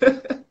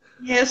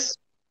 Yes.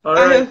 All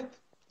I right.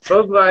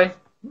 hope. Bye-bye.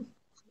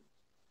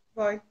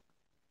 Bye.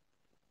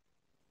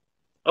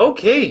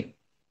 Okay,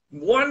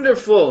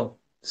 wonderful.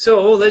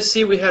 So let's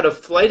see, we had a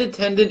flight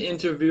attendant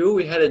interview,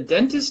 we had a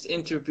dentist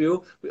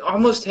interview, we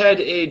almost had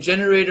a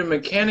generator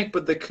mechanic,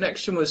 but the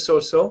connection was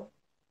so-so.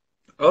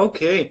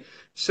 Okay,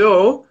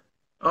 so,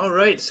 all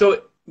right,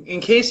 so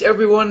in case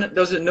everyone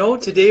doesn't know,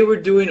 today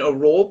we're doing a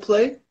role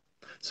play.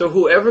 So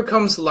whoever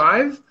comes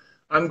live,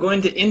 I'm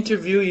going to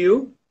interview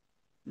you,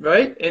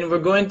 right? And we're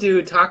going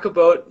to talk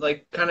about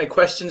like kind of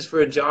questions for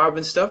a job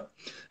and stuff.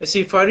 I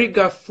see Farid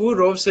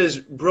Gafurov says,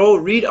 bro,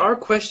 read our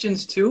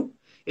questions too.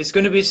 It's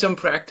going to be some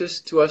practice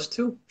to us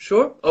too.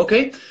 Sure?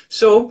 Okay.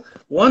 So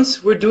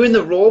once we're doing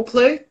the role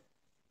play,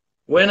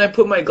 when I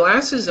put my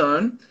glasses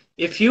on,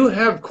 if you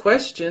have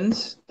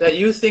questions that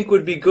you think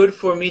would be good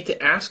for me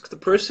to ask the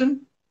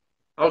person,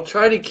 I'll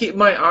try to keep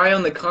my eye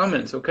on the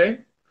comments, okay?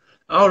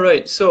 All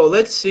right. So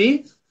let's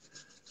see.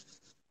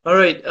 All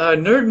right,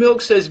 Nerd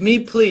Milk says, me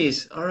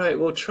please. All right,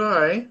 we'll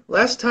try.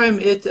 Last time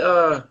let's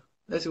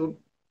go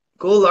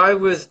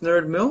live with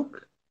Nerd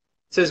Milk.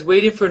 It says,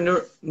 waiting for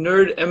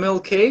Nerd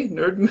MLK,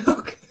 Nerd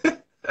Milk.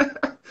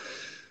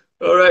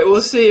 All right,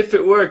 we'll see if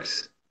it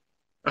works.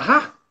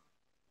 Aha!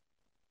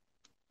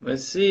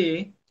 Let's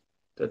see.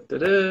 Da, da,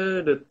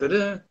 da, da, da,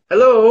 da.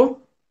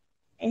 Hello.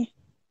 Hey.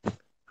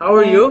 How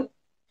are you?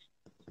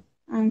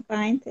 I'm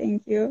fine,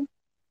 thank you.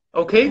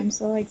 Okay. I'm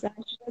so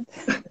excited.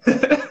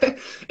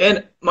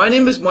 And my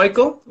name is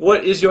Michael.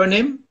 What is your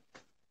name?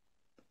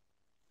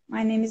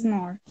 My name is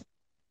Noor.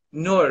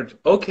 Nord.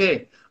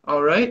 Okay.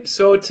 All right.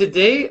 So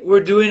today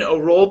we're doing a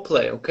role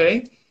play,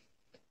 okay?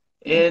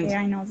 And Okay,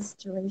 I know the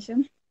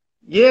situation.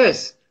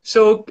 yes.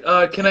 So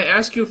can I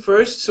ask you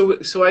first,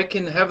 so I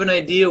can have an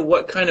idea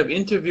what kind of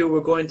interview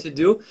we're going to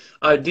do?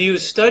 Do you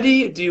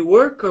study? Do you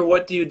work? Or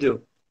what do you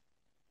do?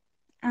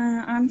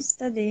 I'm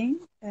studying.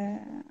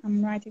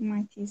 I'm writing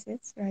my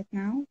thesis right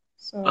now.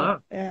 So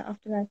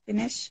after I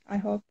finish, I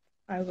hope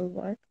I will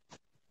work.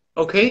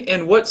 Okay.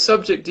 And what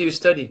subject do you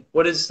study?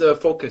 What is the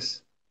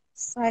focus?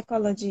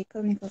 Psychology,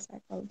 clinical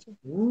psychology.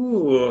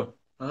 Ooh.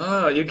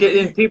 You get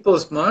in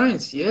people's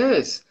minds.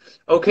 Yes.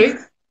 Okay.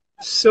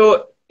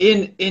 So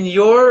in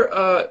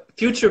your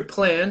future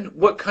plan,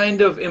 what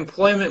kind of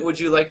employment would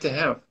you like to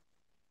have?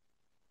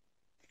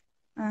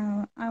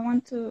 I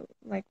want to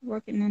like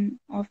work in an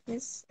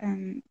office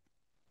and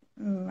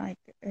like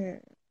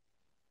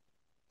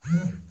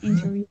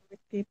interview with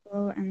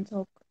people and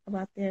talk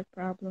about their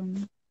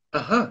problems.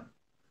 Uh-huh.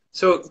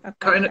 So Stuff like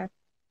kind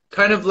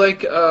that. of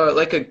like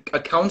a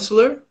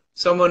counselor,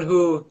 someone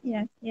who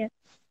Yes, yes.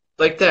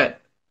 like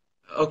that.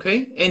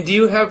 Okay. And do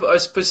you have a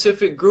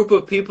specific group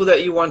of people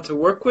that you want to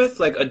work with,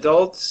 like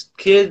adults,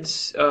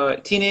 kids,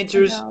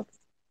 teenagers? Adults.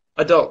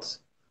 Adults.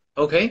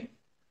 Okay.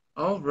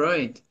 All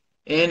right.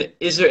 And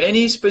is there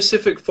any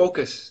specific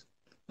focus?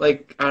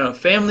 Like, I don't know,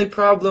 family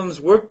problems,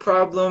 work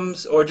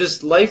problems, or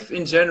just life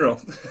in general?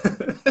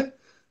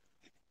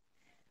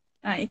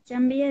 It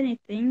can be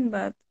anything,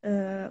 but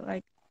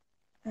I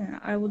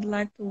would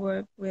like to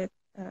work with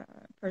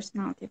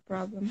personality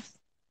problems.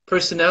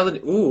 Personality.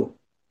 Ooh.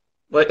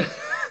 What?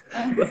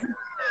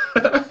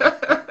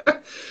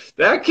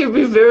 That can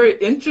be very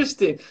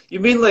interesting. You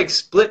mean like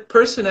split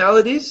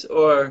personalities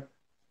or?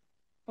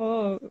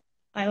 Oh,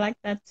 I like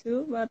that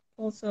too, but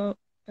also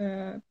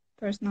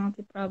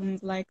personality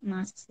problems like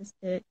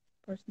narcissistic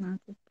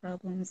personality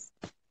problems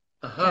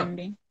Uh-huh. can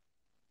be.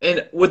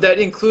 And would that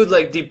include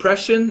like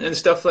depression and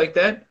stuff like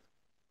that?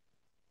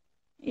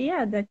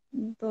 Yeah,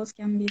 those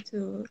can be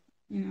too,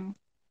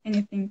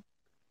 anything.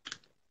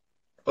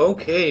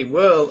 Okay,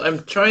 well,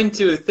 I'm trying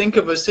to think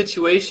of a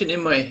situation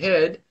in my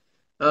head.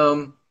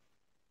 Um,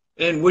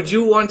 and would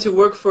you want to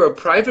work for a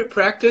private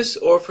practice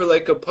or for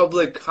like a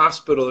public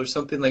hospital or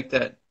something like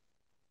that?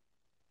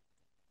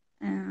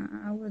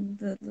 I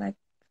would like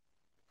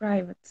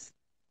private.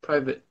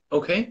 Private.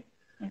 Okay.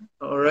 Yeah.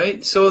 All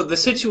right. So the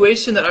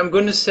situation that I'm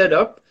going to set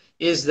up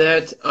is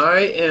that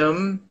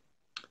I'm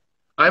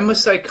a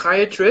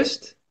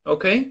psychiatrist,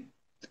 okay?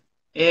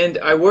 And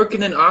I work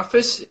in an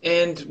office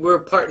and we're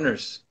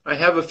partners. I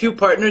have a few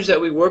partners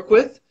that we work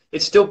with.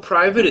 It's still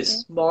private, it's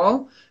Okay.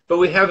 small, but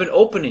we have an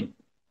opening.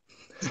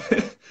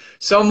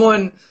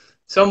 Someone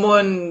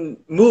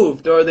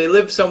moved or they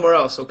live somewhere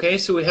else, okay?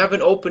 So we have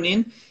an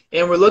opening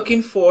and we're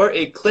looking for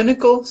a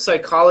clinical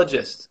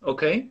psychologist,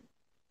 okay?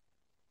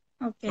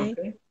 Okay.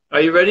 Okay.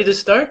 Are you ready to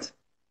start?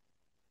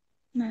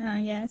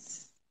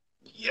 Yes.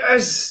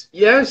 Yes,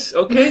 yes,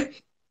 okay.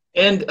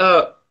 And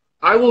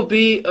I will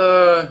be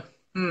I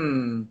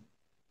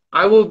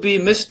will be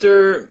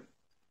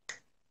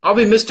I'll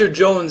be Mr.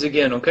 Jones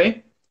again,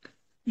 okay?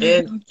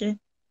 And Okay.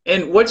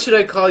 and what should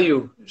I call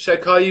you? Should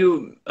I call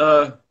you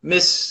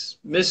Miss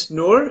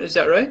Noor? Is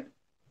that right?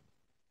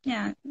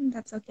 Yeah,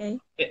 that's okay.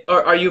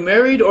 Are you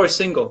married or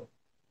single?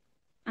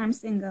 I'm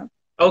single.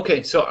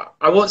 Okay, so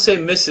I won't say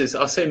Mrs.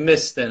 I'll say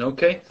Miss then,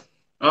 okay?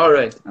 All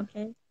right.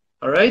 Okay.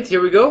 All right,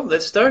 here we go.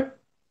 Let's start.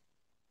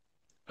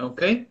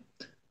 Okay.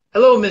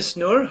 Hello, Miss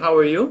Noor. How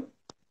are you?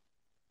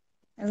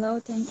 Hello,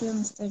 thank you,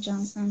 Mr.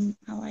 Johnson.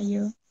 How are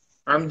you?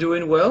 I'm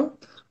doing well.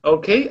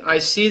 Okay, I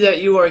see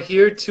that you are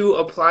here to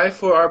apply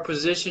for our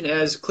position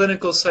as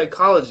clinical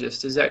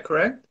psychologist. Is that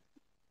correct?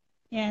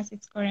 Yes,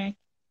 it's correct.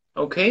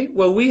 Okay,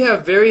 well, we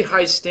have very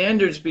high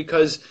standards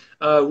because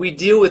we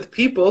deal with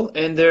people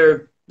and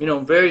their,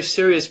 very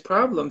serious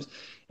problems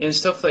and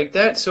stuff like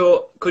that.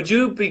 So could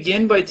you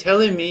begin by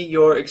telling me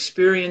your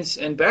experience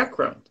and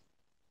background?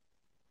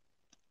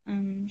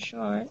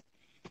 Sure.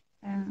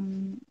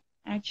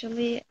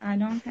 Actually, I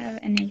don't have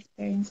any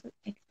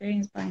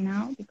experience by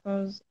now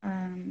because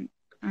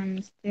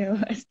I'm still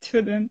a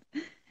student.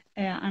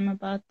 I'm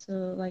about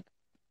to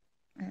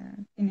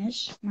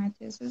finish my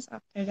thesis.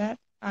 After that,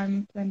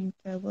 I'm planning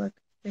to work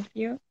with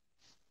you.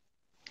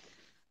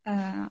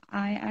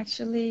 I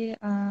actually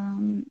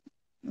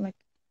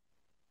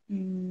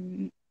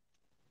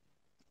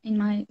in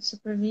my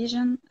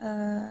supervision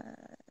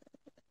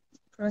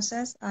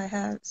process, I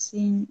have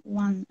seen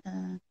one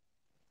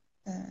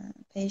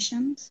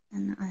patient,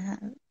 and I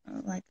have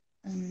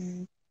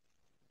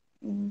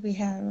we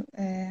have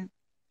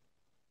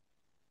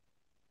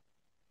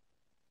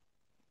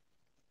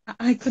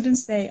I couldn't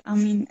say. I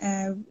mean,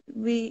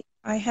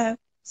 I have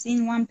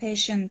seen one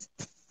patient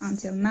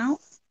until now,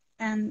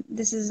 and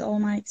this is all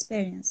my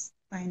experience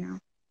by now.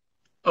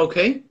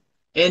 Okay,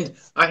 and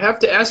I have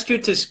to ask you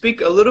to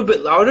speak a little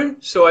bit louder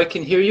so I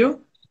can hear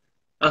you.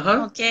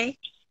 Uh-huh. Okay.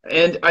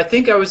 And I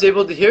think I was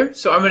able to hear,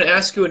 so I'm going to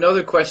ask you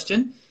another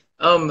question.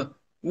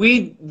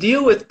 We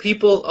deal with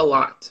people a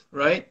lot,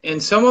 right?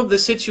 And some of the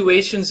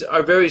situations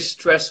are very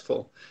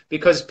stressful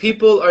because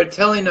people are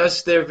telling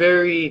us their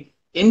very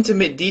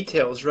intimate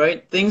details,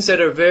 right? Things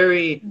that are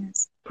very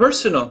Yes.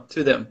 personal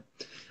to them.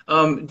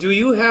 Do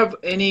you have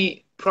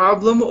any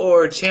problem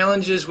or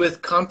challenges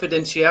with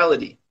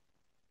confidentiality?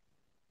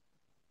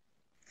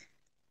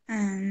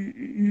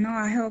 No,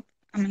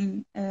 I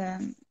mean,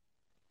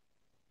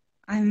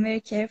 I'm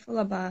very careful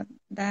about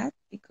that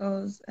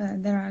because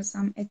there are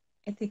some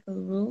ethical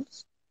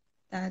rules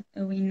that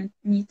we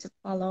need to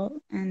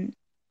follow, and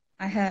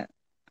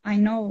I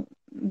know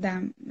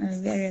them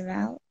very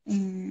well.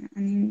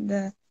 And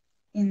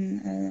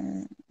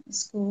in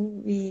school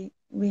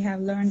we have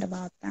learned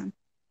about them.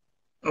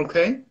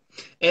 Okay.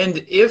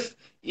 And if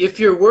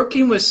you're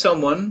working with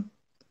someone,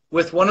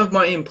 with one of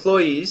my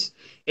employees,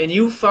 and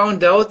you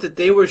found out that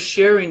they were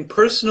sharing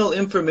personal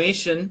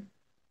information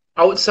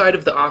outside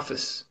of the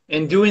office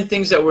and doing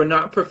things that were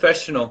not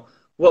professional,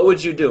 what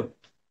would you do?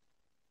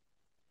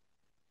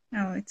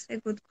 Oh, it's a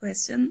good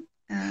question.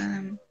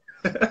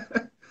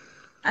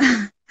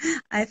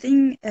 I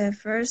think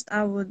first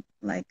I would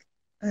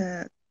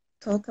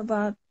talk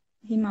about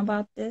him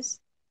about this.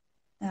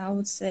 I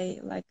would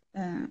say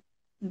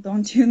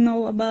don't you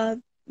know about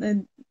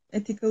the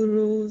ethical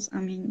rules? I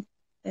mean,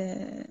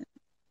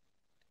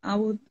 I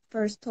would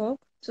first talk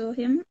to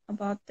him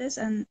about this,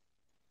 and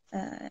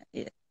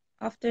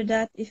after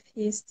that, if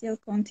he still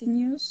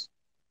continues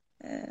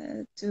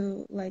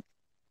to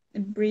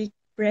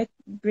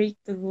break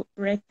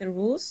the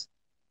rules,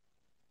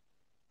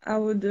 I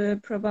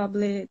would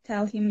probably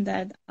tell him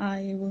that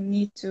I will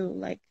need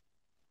to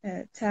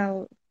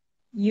tell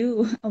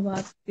you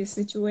about this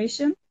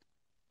situation,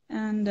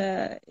 and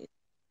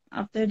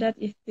after that,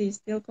 if he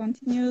still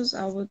continues,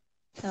 I would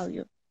tell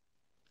you.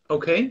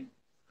 Okay.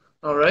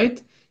 All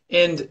right.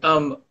 And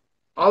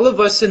all of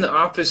us in the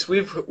office,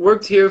 we've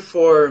worked here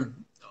for,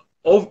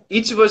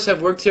 each of us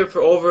have worked here for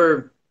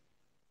over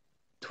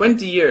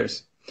 20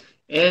 years.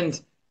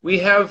 And we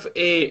have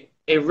a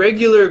a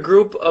regular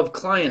group of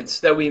clients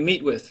that we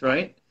meet with,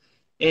 right?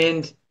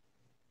 And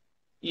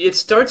it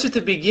starts at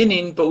the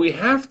beginning, but we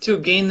have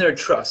to gain their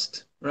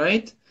trust,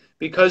 right?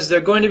 Because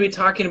they're going to be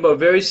talking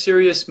about very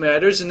serious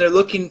matters and they're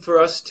looking for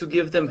us to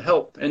give them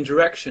help and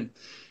direction.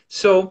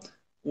 So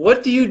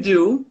what do you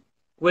do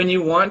when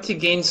you want to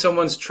gain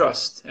someone's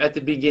trust at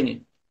the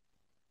beginning?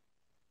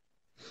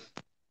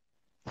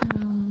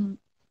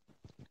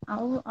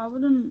 I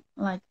wouldn't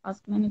like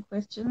ask many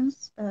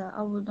questions.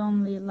 I would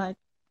only like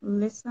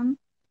listen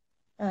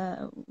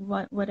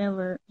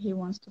whatever he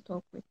wants to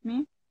talk with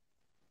me,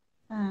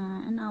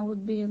 and I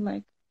would be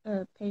like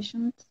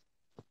patient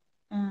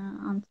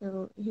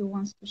until he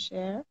wants to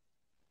share.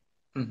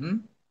 Mm-hmm.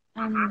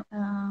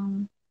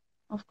 And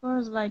of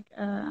course, like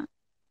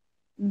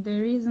the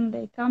reason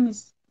they come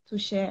is to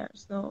share,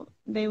 so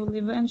they will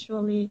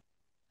eventually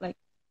like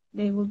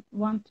they will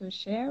want to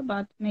share,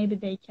 but maybe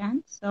they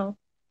can't. So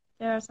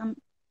there are some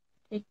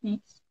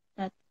techniques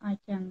that I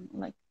can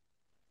like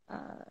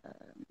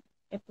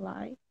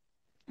apply,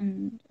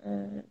 and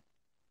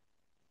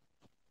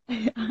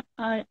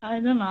I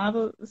don't know. I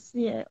will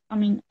see it. I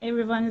mean,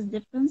 everyone is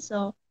different,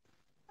 so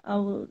I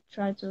will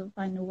try to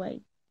find a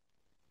way.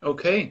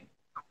 Okay.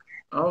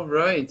 All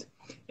right.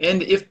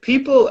 And if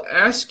people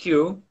ask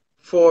you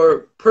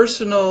for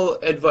personal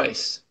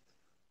advice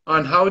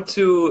on how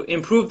to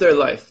improve their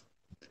life,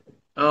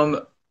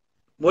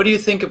 what do you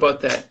think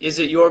about that? Is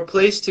it your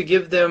place to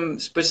give them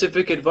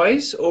specific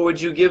advice, or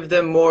would you give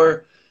them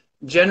more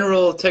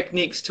general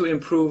techniques to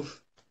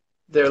improve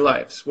their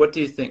lives? What do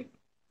you think?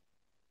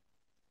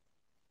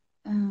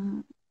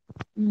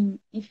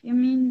 If you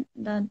mean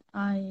that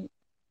I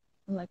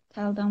like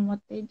tell them what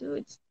they do,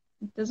 it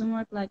doesn't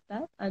work like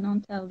that. I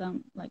don't tell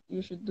them like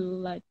you should do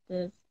like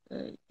this.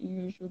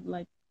 You should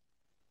like,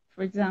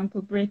 for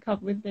example, break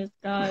up with this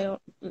guy or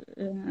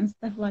and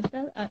stuff like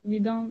that. We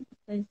don't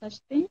say such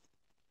things.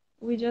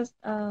 We just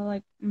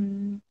like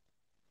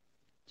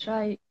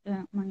try.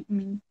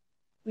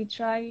 We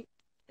try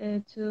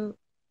to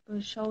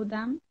show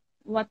them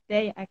what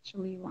they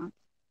actually want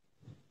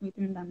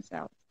within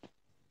themselves.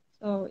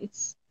 So it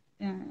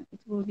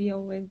will be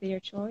always their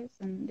choice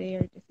and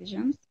their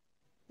decisions.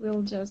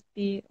 We'll just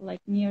be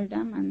like near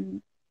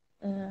them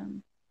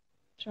and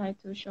try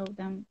to show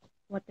them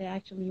what they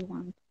actually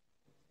want.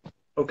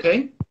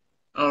 Okay.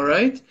 All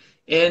right.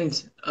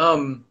 And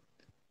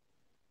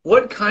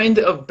what kind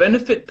of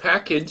benefit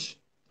package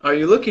are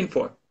you looking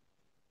for?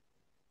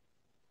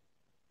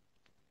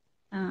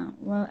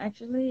 Well,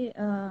 actually,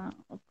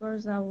 of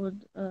course, I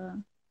would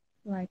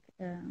like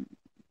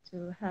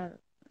to have a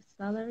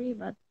salary,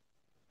 but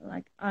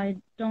like I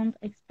don't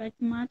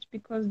expect much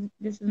because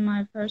this is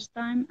my first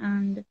time,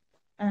 and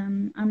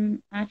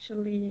I'm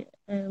actually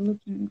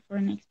looking for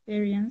an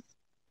experience.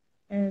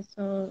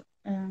 So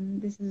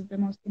this is the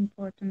most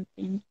important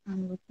thing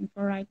I'm looking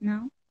for right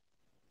now.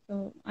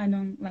 So I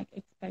don't like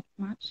expect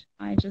much.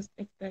 I just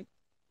expect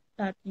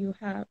that you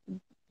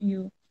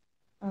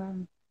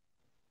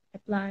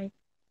apply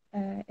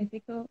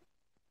ethical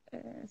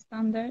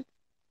standards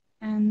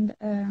and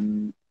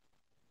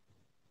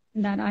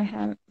that I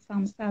have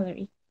some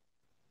salary.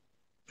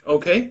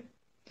 Okay.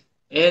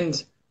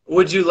 And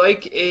would you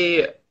like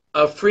a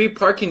free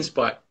parking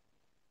spot?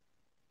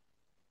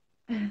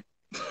 It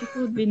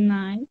would be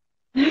nice.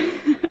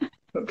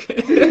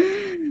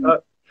 Okay.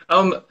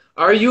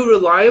 Are you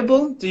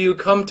reliable? Do you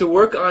come to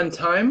work on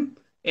time?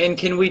 And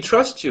can we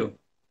trust you?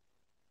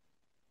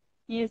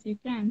 Yes, you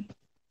can.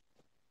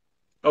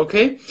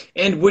 Okay.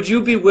 And would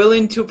you be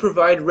willing to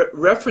provide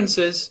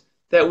references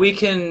that we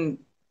can,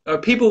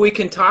 people we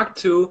can talk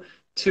to,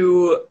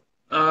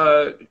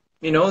 that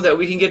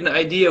we can get an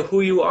idea of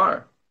who you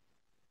are?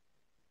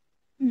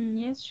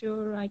 Yes,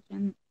 sure, I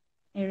can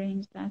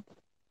arrange that.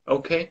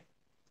 Okay.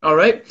 All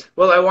right.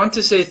 Well, I want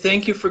to say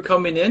thank you for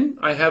coming in.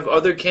 I have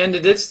other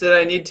candidates that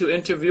I need to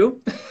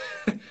interview.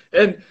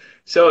 And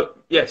so,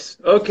 yes.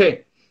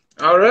 Okay.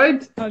 All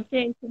right.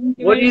 Okay, thank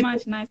you very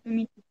much. Nice to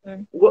meet you,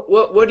 sir.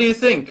 What do you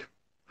think?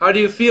 How do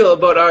you feel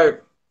about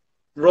our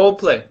role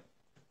play?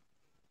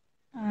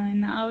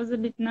 And I was a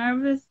bit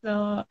nervous,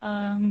 so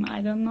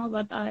I don't know,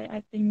 but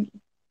I think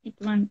it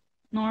went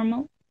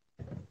normal,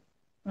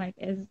 like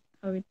as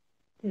how it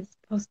is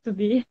supposed to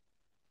be.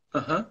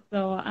 Uh-huh.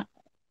 So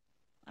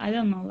I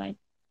don't know, like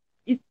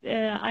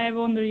I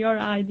wonder your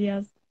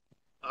ideas.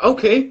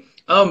 Okay.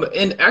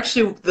 And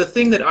actually, the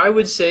thing that I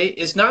would say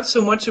is not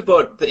so much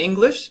about the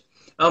English.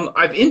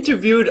 I've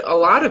interviewed a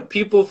lot of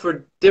people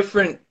for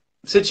different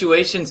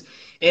situations,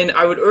 and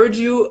I would urge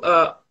you,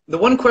 the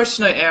one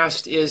question I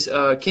asked is,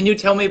 can you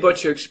tell me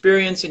about your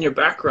experience and your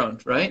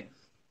background, right?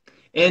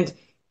 And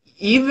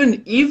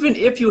even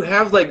if you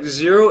have like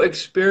zero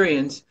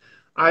experience,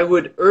 I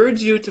would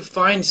urge you to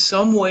find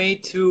some way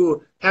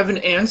to have an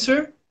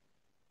answer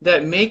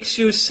that makes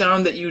you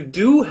sound that you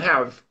do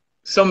have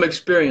some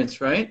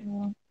experience, right?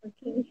 Yeah,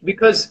 okay.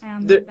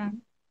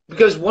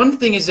 Because one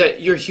thing is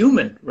that you're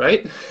human,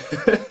 right?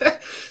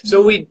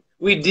 So we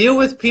deal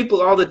with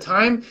people all the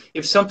time.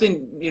 If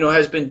something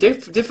has been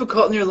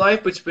difficult in your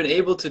life, but you've been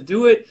able to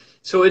do it,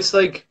 so it's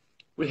like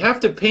we have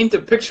to paint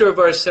a picture of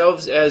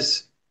ourselves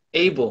as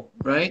able,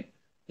 right?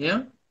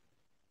 Yeah,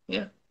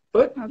 yeah.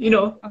 But Okay. you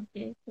know,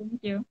 Okay. Thank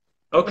you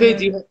okay. for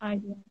Do your you?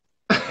 idea.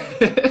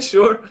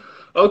 Sure.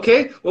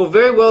 Okay. Well,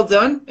 very well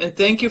done, and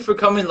thank you for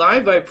coming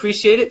live. I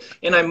appreciate it,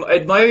 and I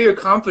admire your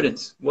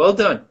confidence. Well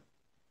done.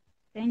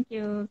 Thank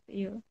you. See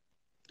you.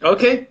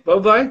 Okay. Bye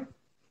bye.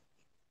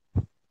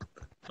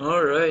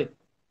 All right.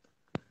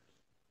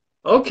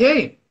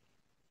 Okay.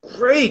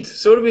 Great.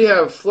 So do we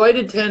have flight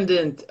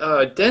attendant,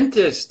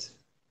 dentist,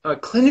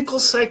 clinical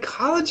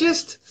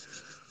psychologist?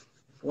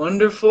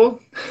 Wonderful.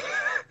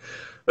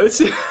 Let's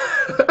see.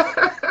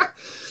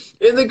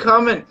 In the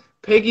comment,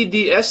 Peggy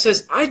DS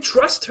says, I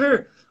trust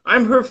her.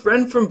 I'm her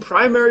friend from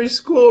primary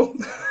school.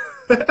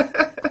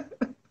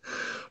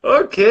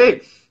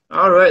 Okay.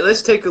 All right.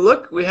 Let's take a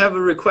look. We have a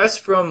request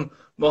from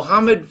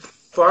Mohammed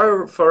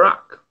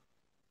Farak.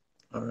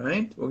 All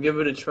right. We'll give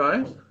it a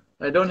try.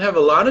 I don't have a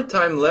lot of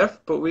time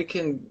left, but we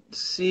can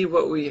see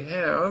what we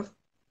have.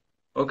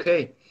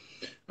 Okay.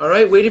 All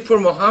right. Waiting for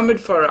Mohammed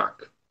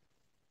Farak.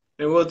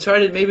 And we'll try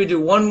to maybe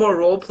do one more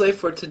role play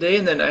for today,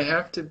 and then I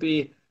have to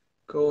be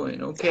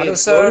going. Okay. Hello,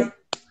 sir.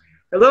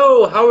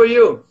 Hello. How are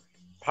you?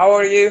 How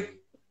are you?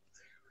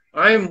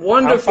 I'm I'm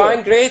wonderful.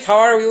 fine, great. How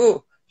are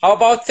you? How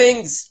about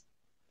things?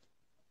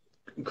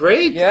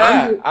 Great.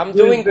 Yeah, I'm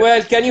doing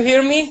well. Can you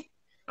hear me?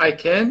 I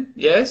can.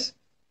 Yes.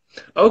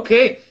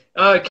 Okay.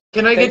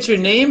 Can I get Thank your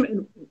name?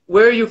 And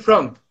where are you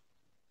from?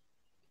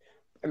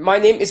 My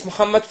name is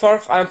Muhammad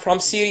Farq. I'm from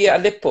Syria,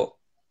 Aleppo.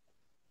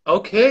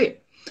 Okay.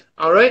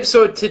 All right.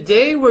 So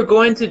today we're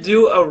going to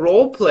do a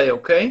role play.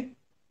 Okay.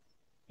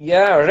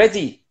 Yeah,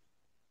 ready.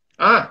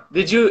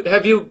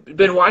 Have you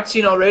been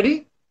watching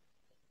already?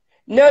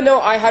 No,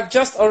 I have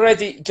just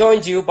already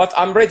joined you, but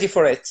I'm ready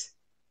for it.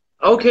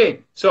 Okay.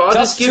 So I'll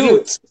just give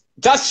shoot.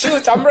 Just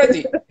shoot. I'm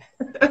ready.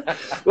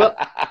 Well,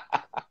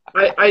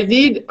 I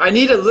need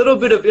a little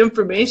bit of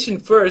information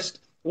first.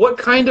 What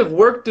kind of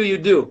work do you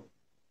do?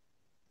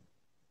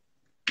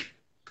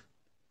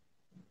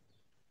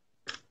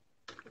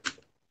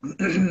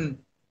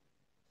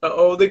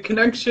 Uh-oh, the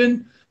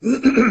connection.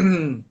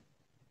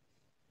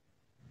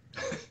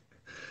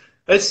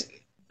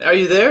 Are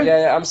you there?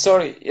 Yeah, I'm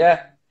sorry.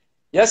 Yeah.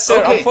 Yes,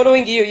 sir. Okay. I'm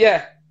following you.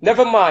 Yeah.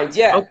 Never mind.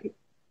 Yeah. Okay.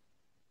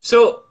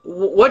 So,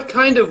 what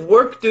kind of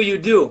work do you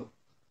do?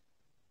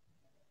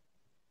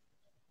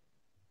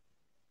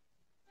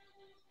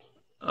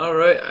 All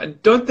right. I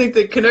don't think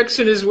the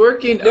connection is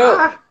working.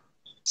 No.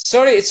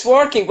 Sorry, it's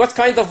working. What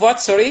kind of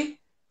what? Sorry.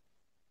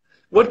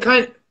 What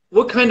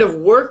kind of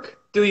work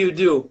do you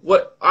do?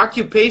 What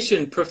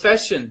occupation,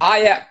 profession?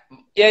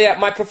 Yeah.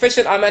 My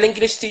profession, I'm an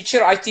English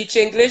teacher. I teach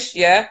English,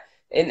 yeah,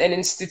 in an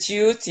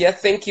institute. Yeah,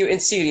 thank you, in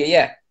Syria,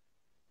 yeah.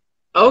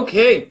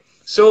 Okay.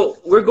 So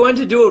we're going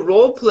to do a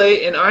role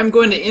play, and I'm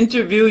going to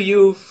interview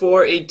you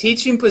for a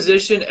teaching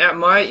position at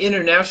my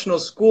international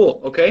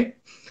school, okay?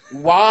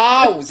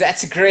 Wow,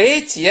 that's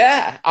great.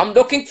 Yeah, I'm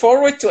looking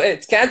forward to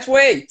it. Can't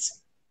wait.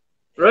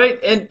 Right,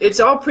 and it's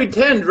all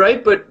pretend,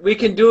 right? But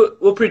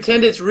we'll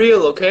pretend it's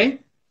real, okay?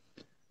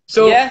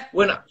 So yeah,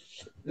 when I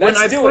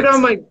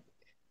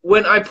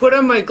put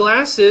on my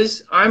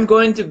glasses, I'm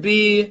going to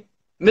be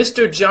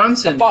Mr.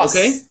 Johnson, the boss.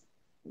 Okay?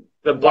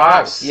 The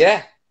boss. Wow,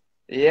 yeah.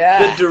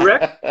 Yeah.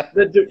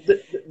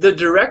 The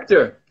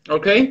director,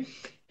 okay?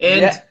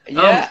 And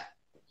yeah.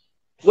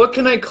 What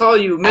can I call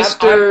you,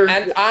 Mr.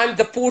 And I'm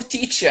the poor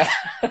teacher.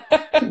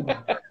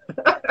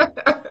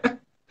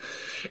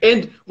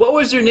 And what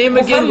was your name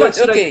again?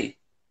 Muhammad, okay.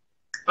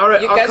 All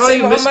right, I'll call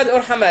you Muhammad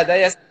or Hamada,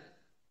 yes.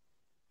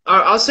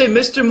 I'll say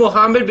Mr.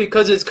 Muhammad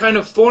because it's kind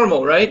of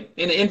formal, right?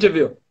 In an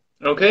interview,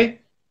 okay?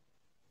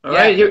 All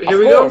right, here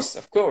we go.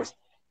 Of course.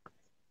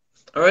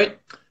 All right.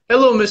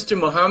 Hello, Mr.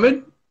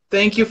 Muhammad.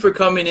 Thank you for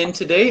coming in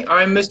today.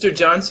 I'm Mr.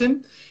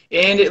 Johnson,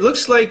 and it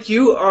looks like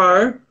you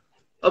are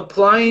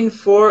applying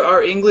for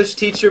our English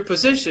teacher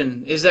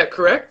position. Is that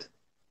correct?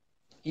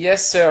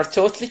 Yes, sir.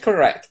 Totally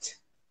correct.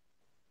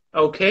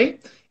 Okay.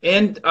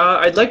 And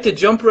I'd like to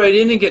jump right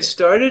in and get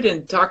started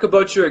and talk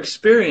about your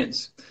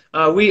experience.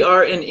 We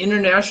are an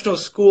international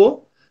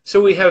school, so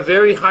we have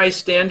very high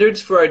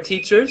standards for our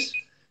teachers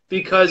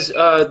because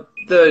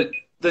the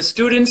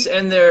students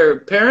and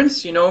their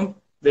parents,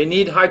 they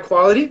need high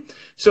quality.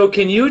 So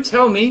can you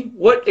tell me,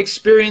 what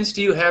experience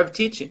do you have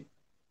teaching?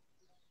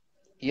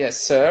 Yes,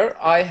 sir.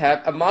 I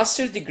have a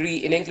master's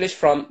degree in English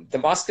from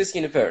Damascus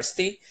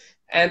University,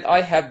 and I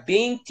have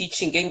been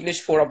teaching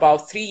English for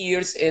about 3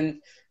 years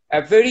in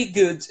a very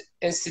good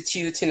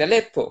institute in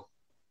Aleppo.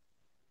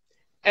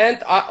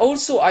 And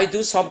I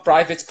do some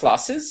private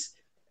classes,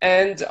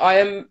 and I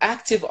am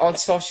active on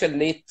social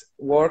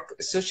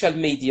network, social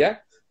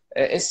media,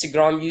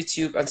 Instagram,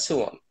 YouTube, and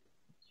so on.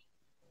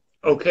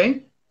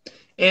 Okay.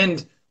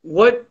 And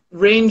what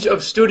range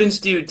of students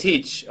do you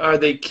teach? Are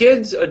they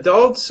kids,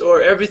 adults,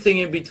 or everything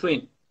in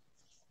between?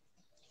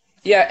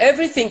 Yeah,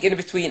 everything in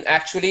between,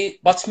 actually,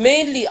 but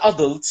mainly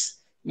adults.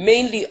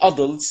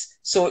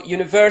 So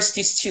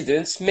university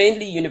students,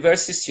 mainly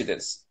university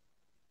students.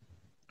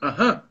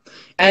 Uh-huh.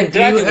 And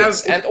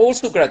graduates, and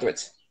also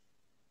graduates.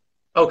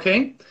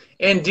 Okay.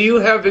 And do you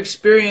have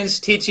experience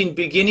teaching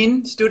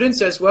beginning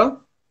students as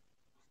well?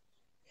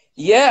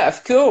 Yeah,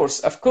 of course,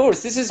 of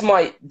course. This is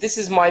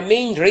my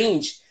main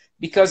range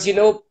because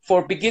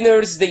for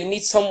beginners they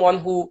need someone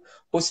who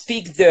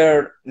speak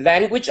their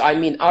language, I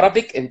mean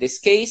Arabic in this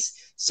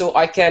case, so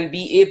I can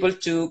be able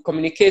to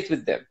communicate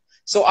with them.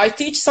 So I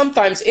teach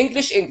sometimes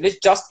English,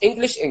 just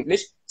English,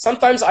 English.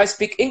 Sometimes I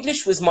speak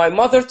English with my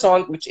mother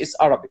tongue, which is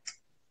Arabic.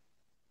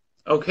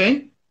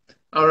 Okay.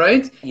 All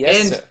right. Yes,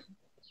 And sir.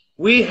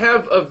 we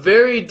have a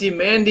very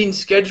demanding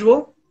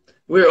schedule.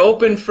 We're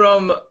open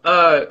from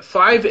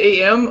 5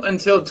 a.m.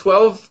 until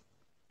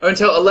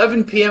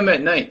 11 p.m.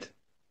 at night.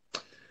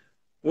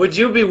 Would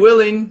you be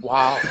willing?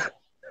 Wow.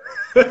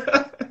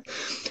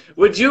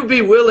 Would you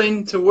be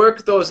willing to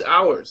work those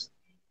hours?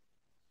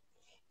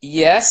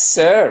 Yes,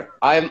 sir.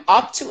 I'm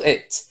up to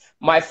it.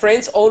 My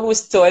friends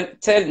always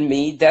tell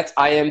me that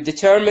I am a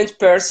determined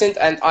person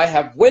and I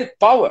have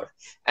willpower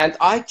and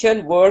I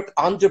can work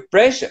under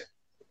pressure.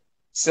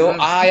 So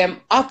I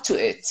am up to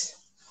it.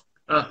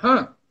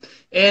 Uh-huh.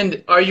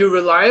 And are you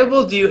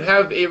reliable? Do you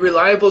have a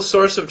reliable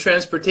source of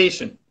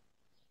transportation?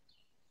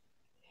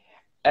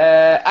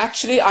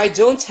 Actually, I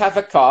don't have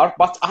a car,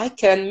 but I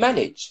can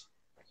manage.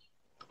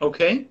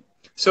 Okay.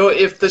 So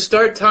if the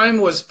start time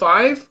was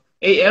 5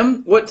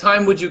 a.m., what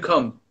time would you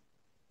come?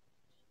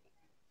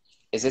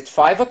 Is it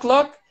 5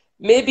 o'clock?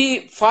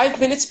 Maybe 5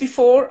 minutes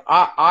before.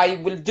 I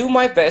will do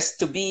my best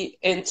to be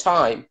in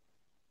time.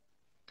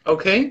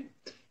 Okay.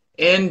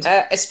 And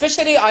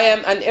Especially I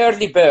am an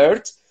early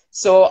bird,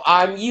 so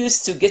I'm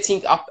used to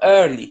getting up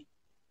early.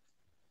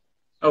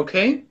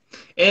 okay.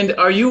 And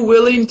are you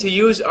willing to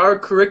use our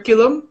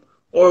curriculum,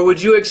 or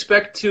would you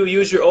expect to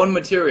use your own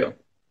material?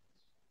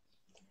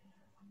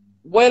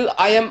 Well,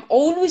 I am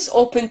always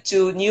open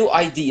to new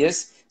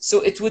ideas,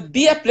 so it would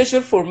be a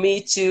pleasure for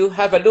me to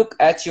have a look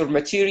at your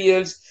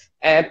materials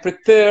and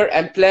prepare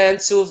and plan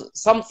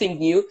something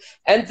new.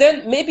 And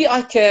then maybe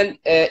I can,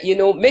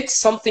 mix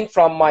something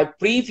from my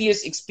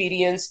previous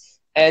experience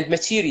and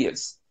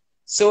materials.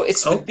 So it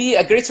would be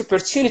a great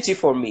opportunity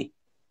for me.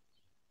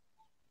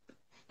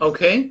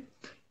 Okay.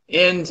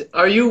 And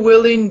are you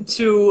willing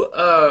to,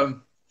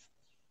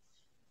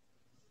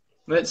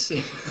 let's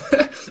see.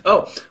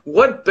 Oh,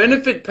 what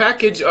benefit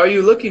package are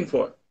you looking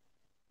for?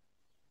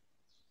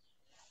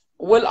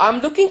 Well, I'm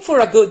looking for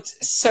a good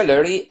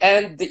salary,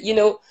 and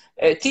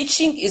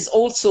teaching is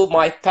also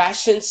my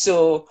passion.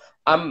 So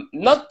I'm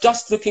not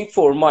just looking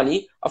for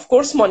money. Of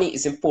course, money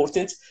is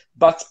important,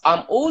 but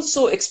I'm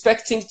also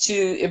expecting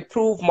to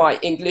improve my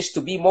English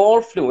to be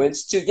more fluent.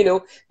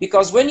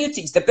 Because when you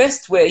teach, the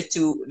best way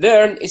to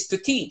learn is to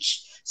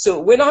teach. So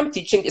when I'm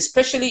teaching,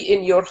 especially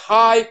in your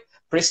high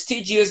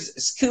prestigious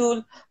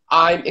school,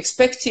 I'm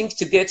expecting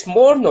to get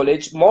more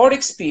knowledge, more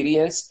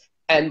experience,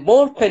 and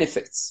more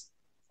benefits.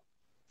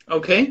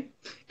 Okay.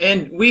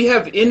 And we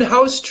have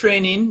in-house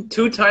training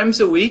 2 times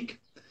a week,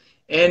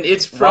 and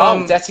it's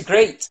from Wow, that's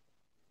great.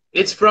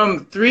 it's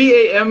from 3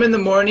 a.m. in the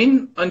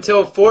morning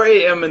until 4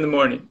 a.m. in the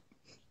morning.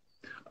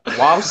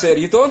 Wow, sir,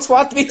 you don't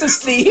want me to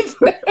sleep?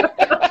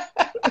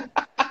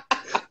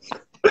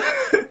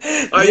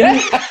 Are Yeah.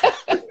 you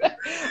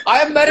I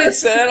am married,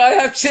 sir. I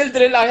have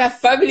children. I have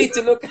family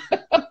to look.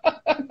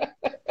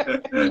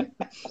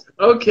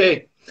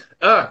 okay?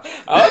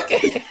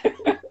 Okay.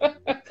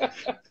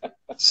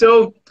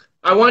 So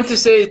I want to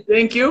say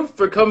thank you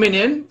for coming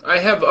in. I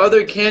have other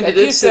Thank you,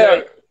 candidates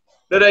sir.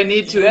 that I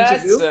need to Yes,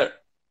 interview, sir.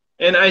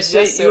 and I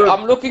say Yes, sir.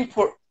 I'm looking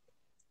for.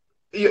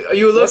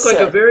 you look Yes, like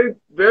a sir. very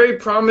very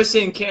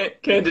promising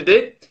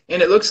candidate,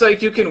 and it looks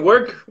like you can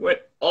work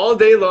all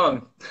day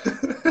long.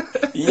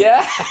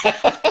 Yeah.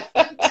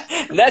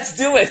 Let's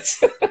do it.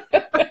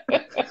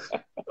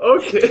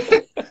 Okay.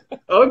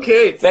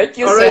 Okay. Thank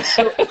you, All right.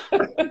 sir.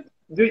 So,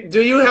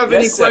 do you have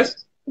any Yes, sir.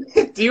 questions?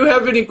 Do you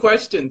have any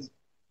questions?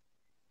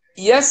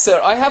 Yes, sir.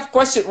 I have a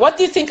question. What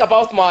do you think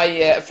about my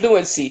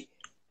fluency?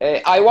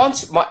 I want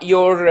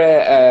your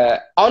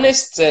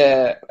honest,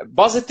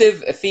 positive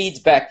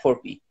feedback for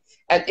me.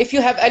 And if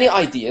you have any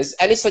ideas,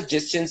 any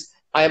suggestions,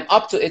 I am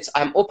up to it.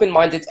 I'm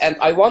open-minded, and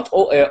I want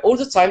all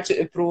the time to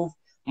improve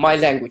my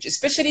language,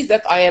 especially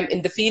that I am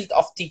in the field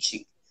of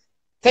teaching.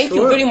 Thank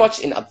you Sure. very much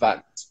in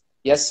advance.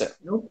 Yes, sir.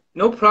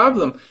 No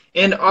problem.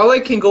 And all I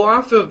can go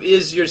off of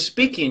is your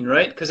speaking,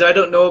 right? Because I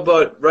don't know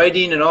about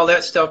writing and all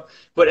that stuff.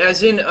 But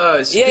as in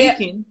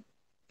speaking,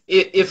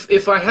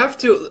 if I have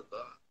to,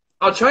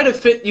 I'll try to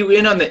fit you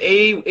in on the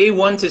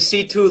A1 to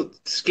C2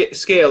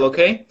 scale,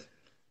 okay?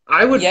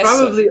 I would Yes,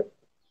 probably,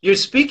 your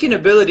speaking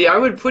ability, I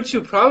would put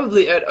you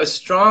probably at a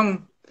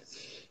strong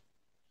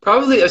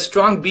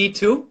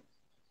B2.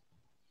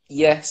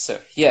 Yes, sir.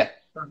 Yeah.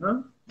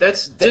 Uh-huh.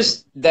 That's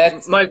just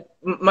That.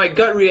 my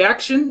gut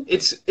reaction.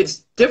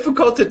 It's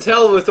difficult to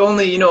tell with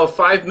only a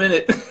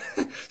 5-minute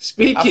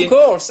speaking. Of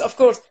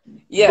course.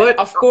 Yeah, But-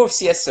 of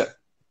course. Yes, sir.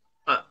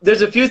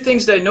 There's a few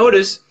things that I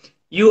notice.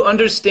 You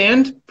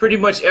understand pretty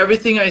much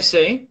everything I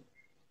say.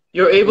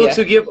 You're able Yeah.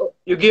 to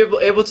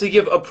able to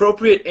give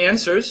appropriate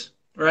answers,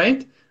 right?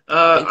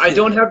 Thank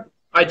you.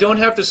 I don't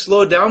have to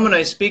slow down when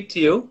I speak to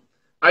you.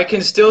 I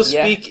can still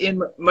Yeah. speak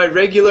in my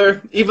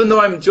regular, even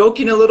though I'm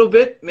joking a little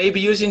bit, maybe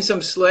using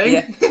some slang.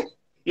 Yeah.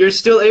 You're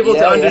still able to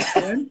Yeah, yeah.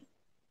 understand.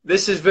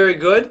 This is very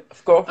good.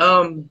 Of course.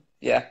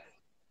 Yeah.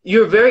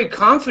 You're very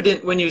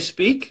confident when you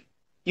speak.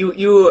 It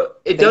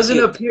Thank doesn't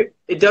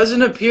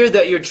you. appear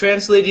that you're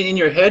translating in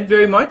your head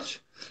very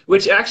much,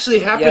 which actually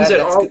happens Yeah,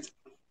 at that's all good.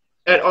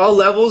 at all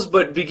levels,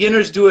 but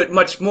beginners do it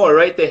much more,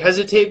 right? They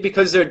hesitate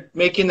because they're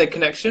making the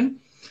connection.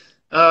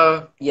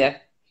 Yeah.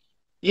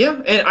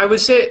 Yeah, and I would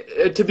say,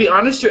 to be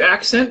honest, your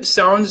accent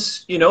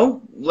sounds,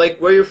 like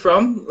where you're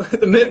from,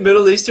 the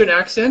Middle Eastern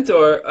accent,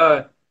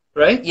 or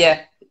right?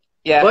 Yeah.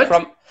 Yeah.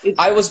 But it's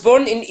I was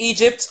born in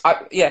Egypt.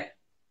 Yeah.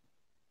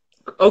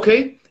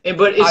 okay,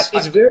 but it's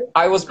I very.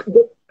 I was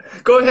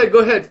Go ahead. Go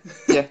ahead.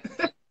 yeah.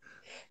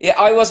 Yeah,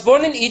 I was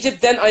born in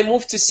Egypt, then I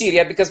moved to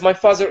Syria because my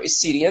father is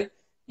Syrian.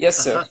 Yes,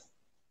 sir.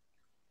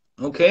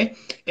 Uh-huh. Okay,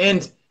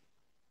 and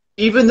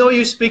even though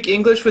you speak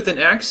English with an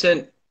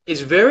accent,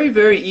 it's very,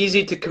 very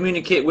easy to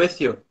communicate with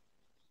you.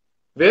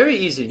 Very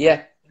easy.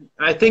 Yeah.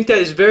 I think that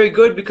is very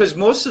good because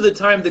most of the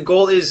time the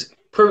goal is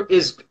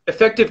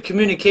effective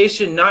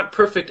communication, not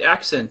perfect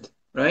accent,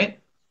 right?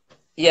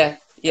 Yeah.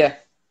 Yeah.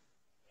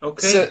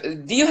 Okay. So,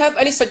 do you have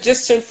any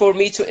suggestion for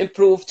me to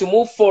improve, to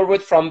move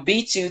forward from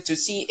B2 to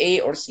CA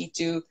or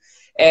C2?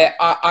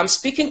 I'm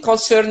speaking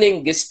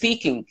concerning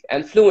speaking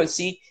and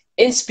fluency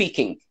in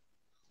speaking.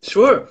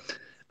 Sure.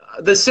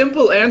 The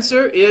simple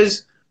answer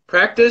is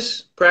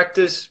practice,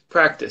 practice,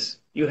 practice.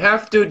 You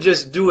have to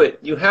just do it.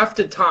 You have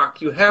to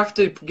talk. You have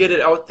to get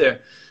it out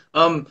there.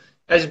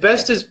 As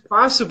best as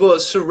possible,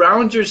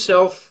 surround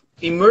yourself,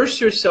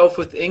 immerse yourself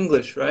with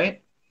English,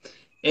 right?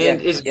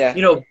 And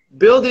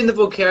building the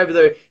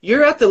vocabulary.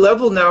 You're at the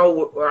level now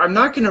where I'm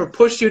not going to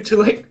push you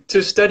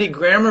to study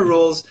grammar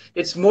rules.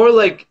 It's more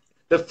like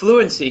the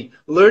fluency,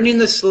 learning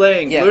the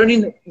slang,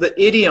 learning the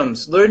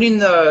idioms, learning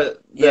the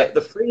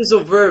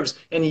phrasal verbs,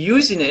 and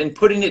using it and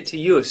putting it to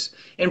use.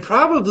 And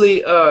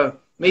probably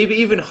maybe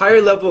even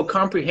higher level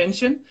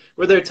comprehension,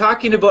 where they're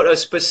talking about a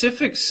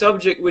specific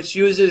subject which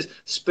uses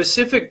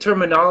specific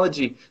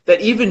terminology that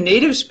even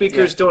native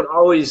speakers don't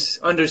always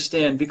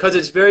understand because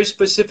it's very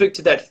specific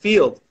to that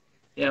field.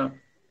 Yeah.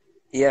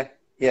 Yeah.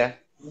 Yeah.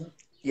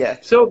 Yeah.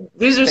 So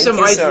these are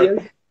some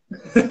ideas.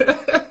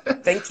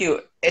 Thank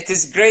you. It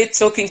is great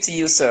talking to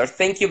you, sir.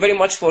 Thank you very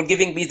much for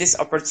giving me this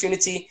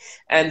opportunity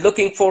and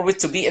looking forward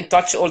to be in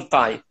touch all the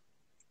time.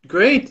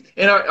 Great.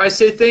 And I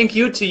say thank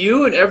you to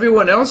you and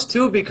everyone else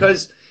too,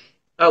 because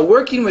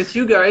working with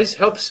you guys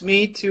helps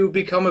me to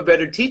become a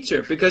better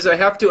teacher because I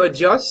have to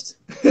adjust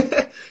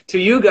to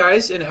you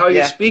guys and how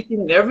you're speaking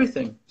and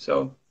everything.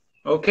 So,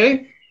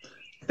 okay.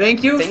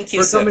 Thank you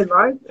for coming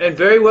live and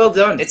very well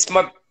done. It's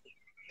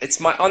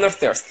my honor,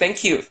 sir.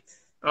 Thank you.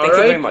 All Thank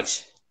right. you very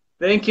much.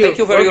 Thank you. Thank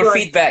you for your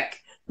feedback.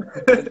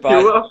 Goodbye.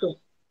 You're welcome.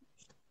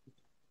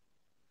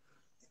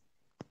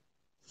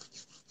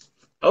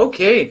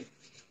 Okay.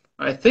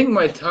 I think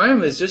my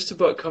time is just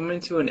about coming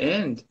to an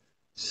end.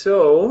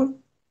 So,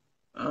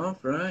 all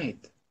right.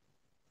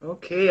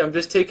 Okay, I'm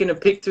just taking a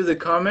peek through the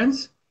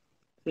comments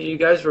that you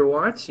guys were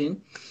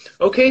watching.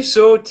 Okay,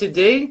 so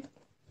today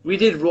we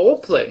did role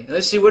play.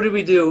 Let's see, what did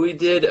we do? We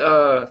did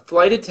a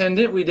flight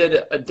attendant, we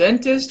did a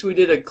dentist, we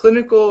did a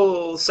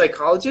clinical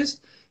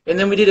psychologist, and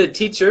then we did a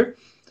teacher,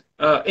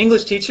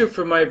 English teacher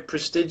for my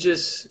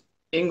prestigious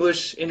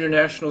English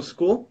international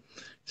school.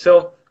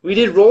 So we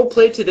did role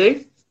play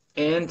today.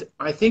 And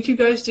I think you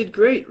guys did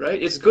great,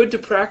 right? It's good to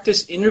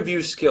practice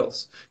interview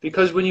skills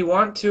because when you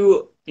want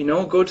to,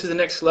 go to the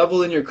next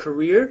level in your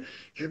career,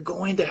 you're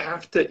going to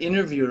have to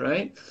interview,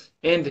 right?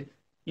 And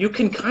you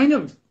can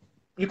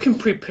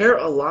prepare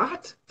a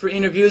lot for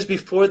interviews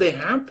before they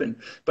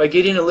happen by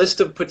getting a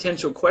list of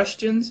potential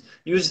questions,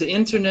 use the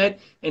internet,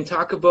 and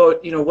talk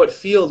about, what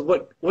field,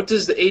 what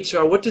does the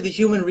HR, what do the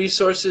human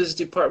resources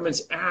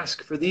departments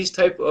ask for these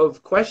type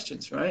of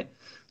questions, right?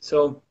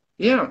 So,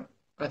 yeah.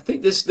 I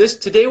think this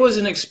today was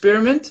an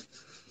experiment,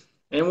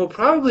 and we'll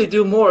probably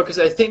do more because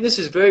I think this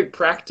is very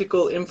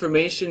practical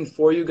information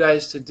for you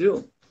guys to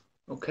do.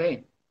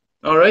 Okay.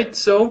 All right,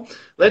 so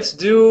let's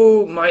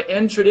do my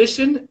end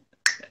tradition,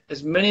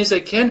 as many as I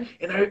can.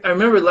 And I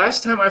remember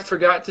last time I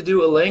forgot to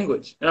do a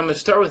language, and I'm going to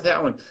start with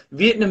that one.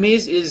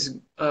 Vietnamese is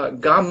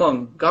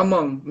gamung.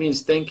 Gamung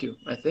means thank you,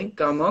 I think,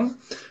 gamung.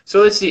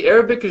 So let's see,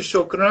 Arabic is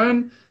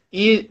shukran.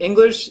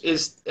 English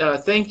is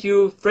thank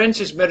you. French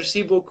is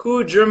merci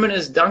beaucoup. German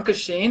is danke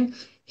schön.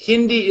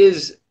 Hindi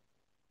is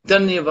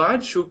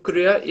dhanyavad.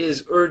 Shukriya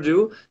is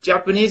Urdu.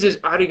 Japanese is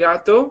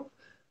arigato.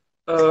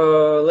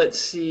 Let's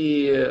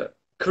see.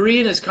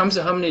 Korean is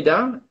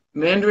kamsahamnida.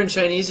 Mandarin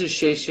Chinese is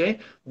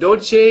sheishe.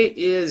 Doche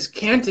is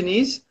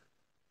Cantonese.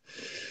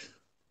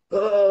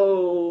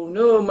 Oh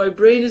no, my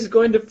brain is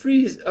going to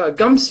freeze.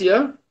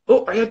 Gamsia.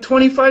 Oh, I have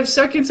 25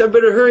 seconds. I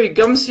better hurry.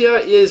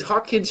 Gamsia is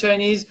Hokkien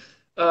Chinese.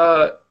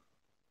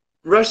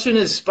 Russian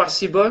is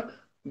spasiba.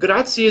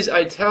 Grazie is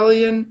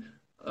Italian.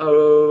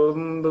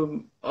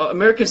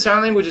 American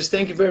Sign Language is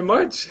thank you very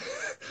much.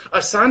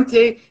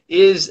 Asante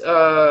is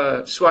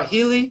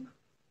Swahili.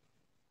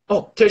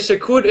 Oh,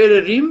 Teshakur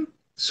Ererim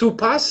Su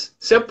pas,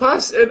 se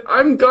pas, and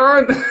I'm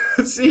gone.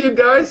 See you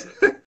guys.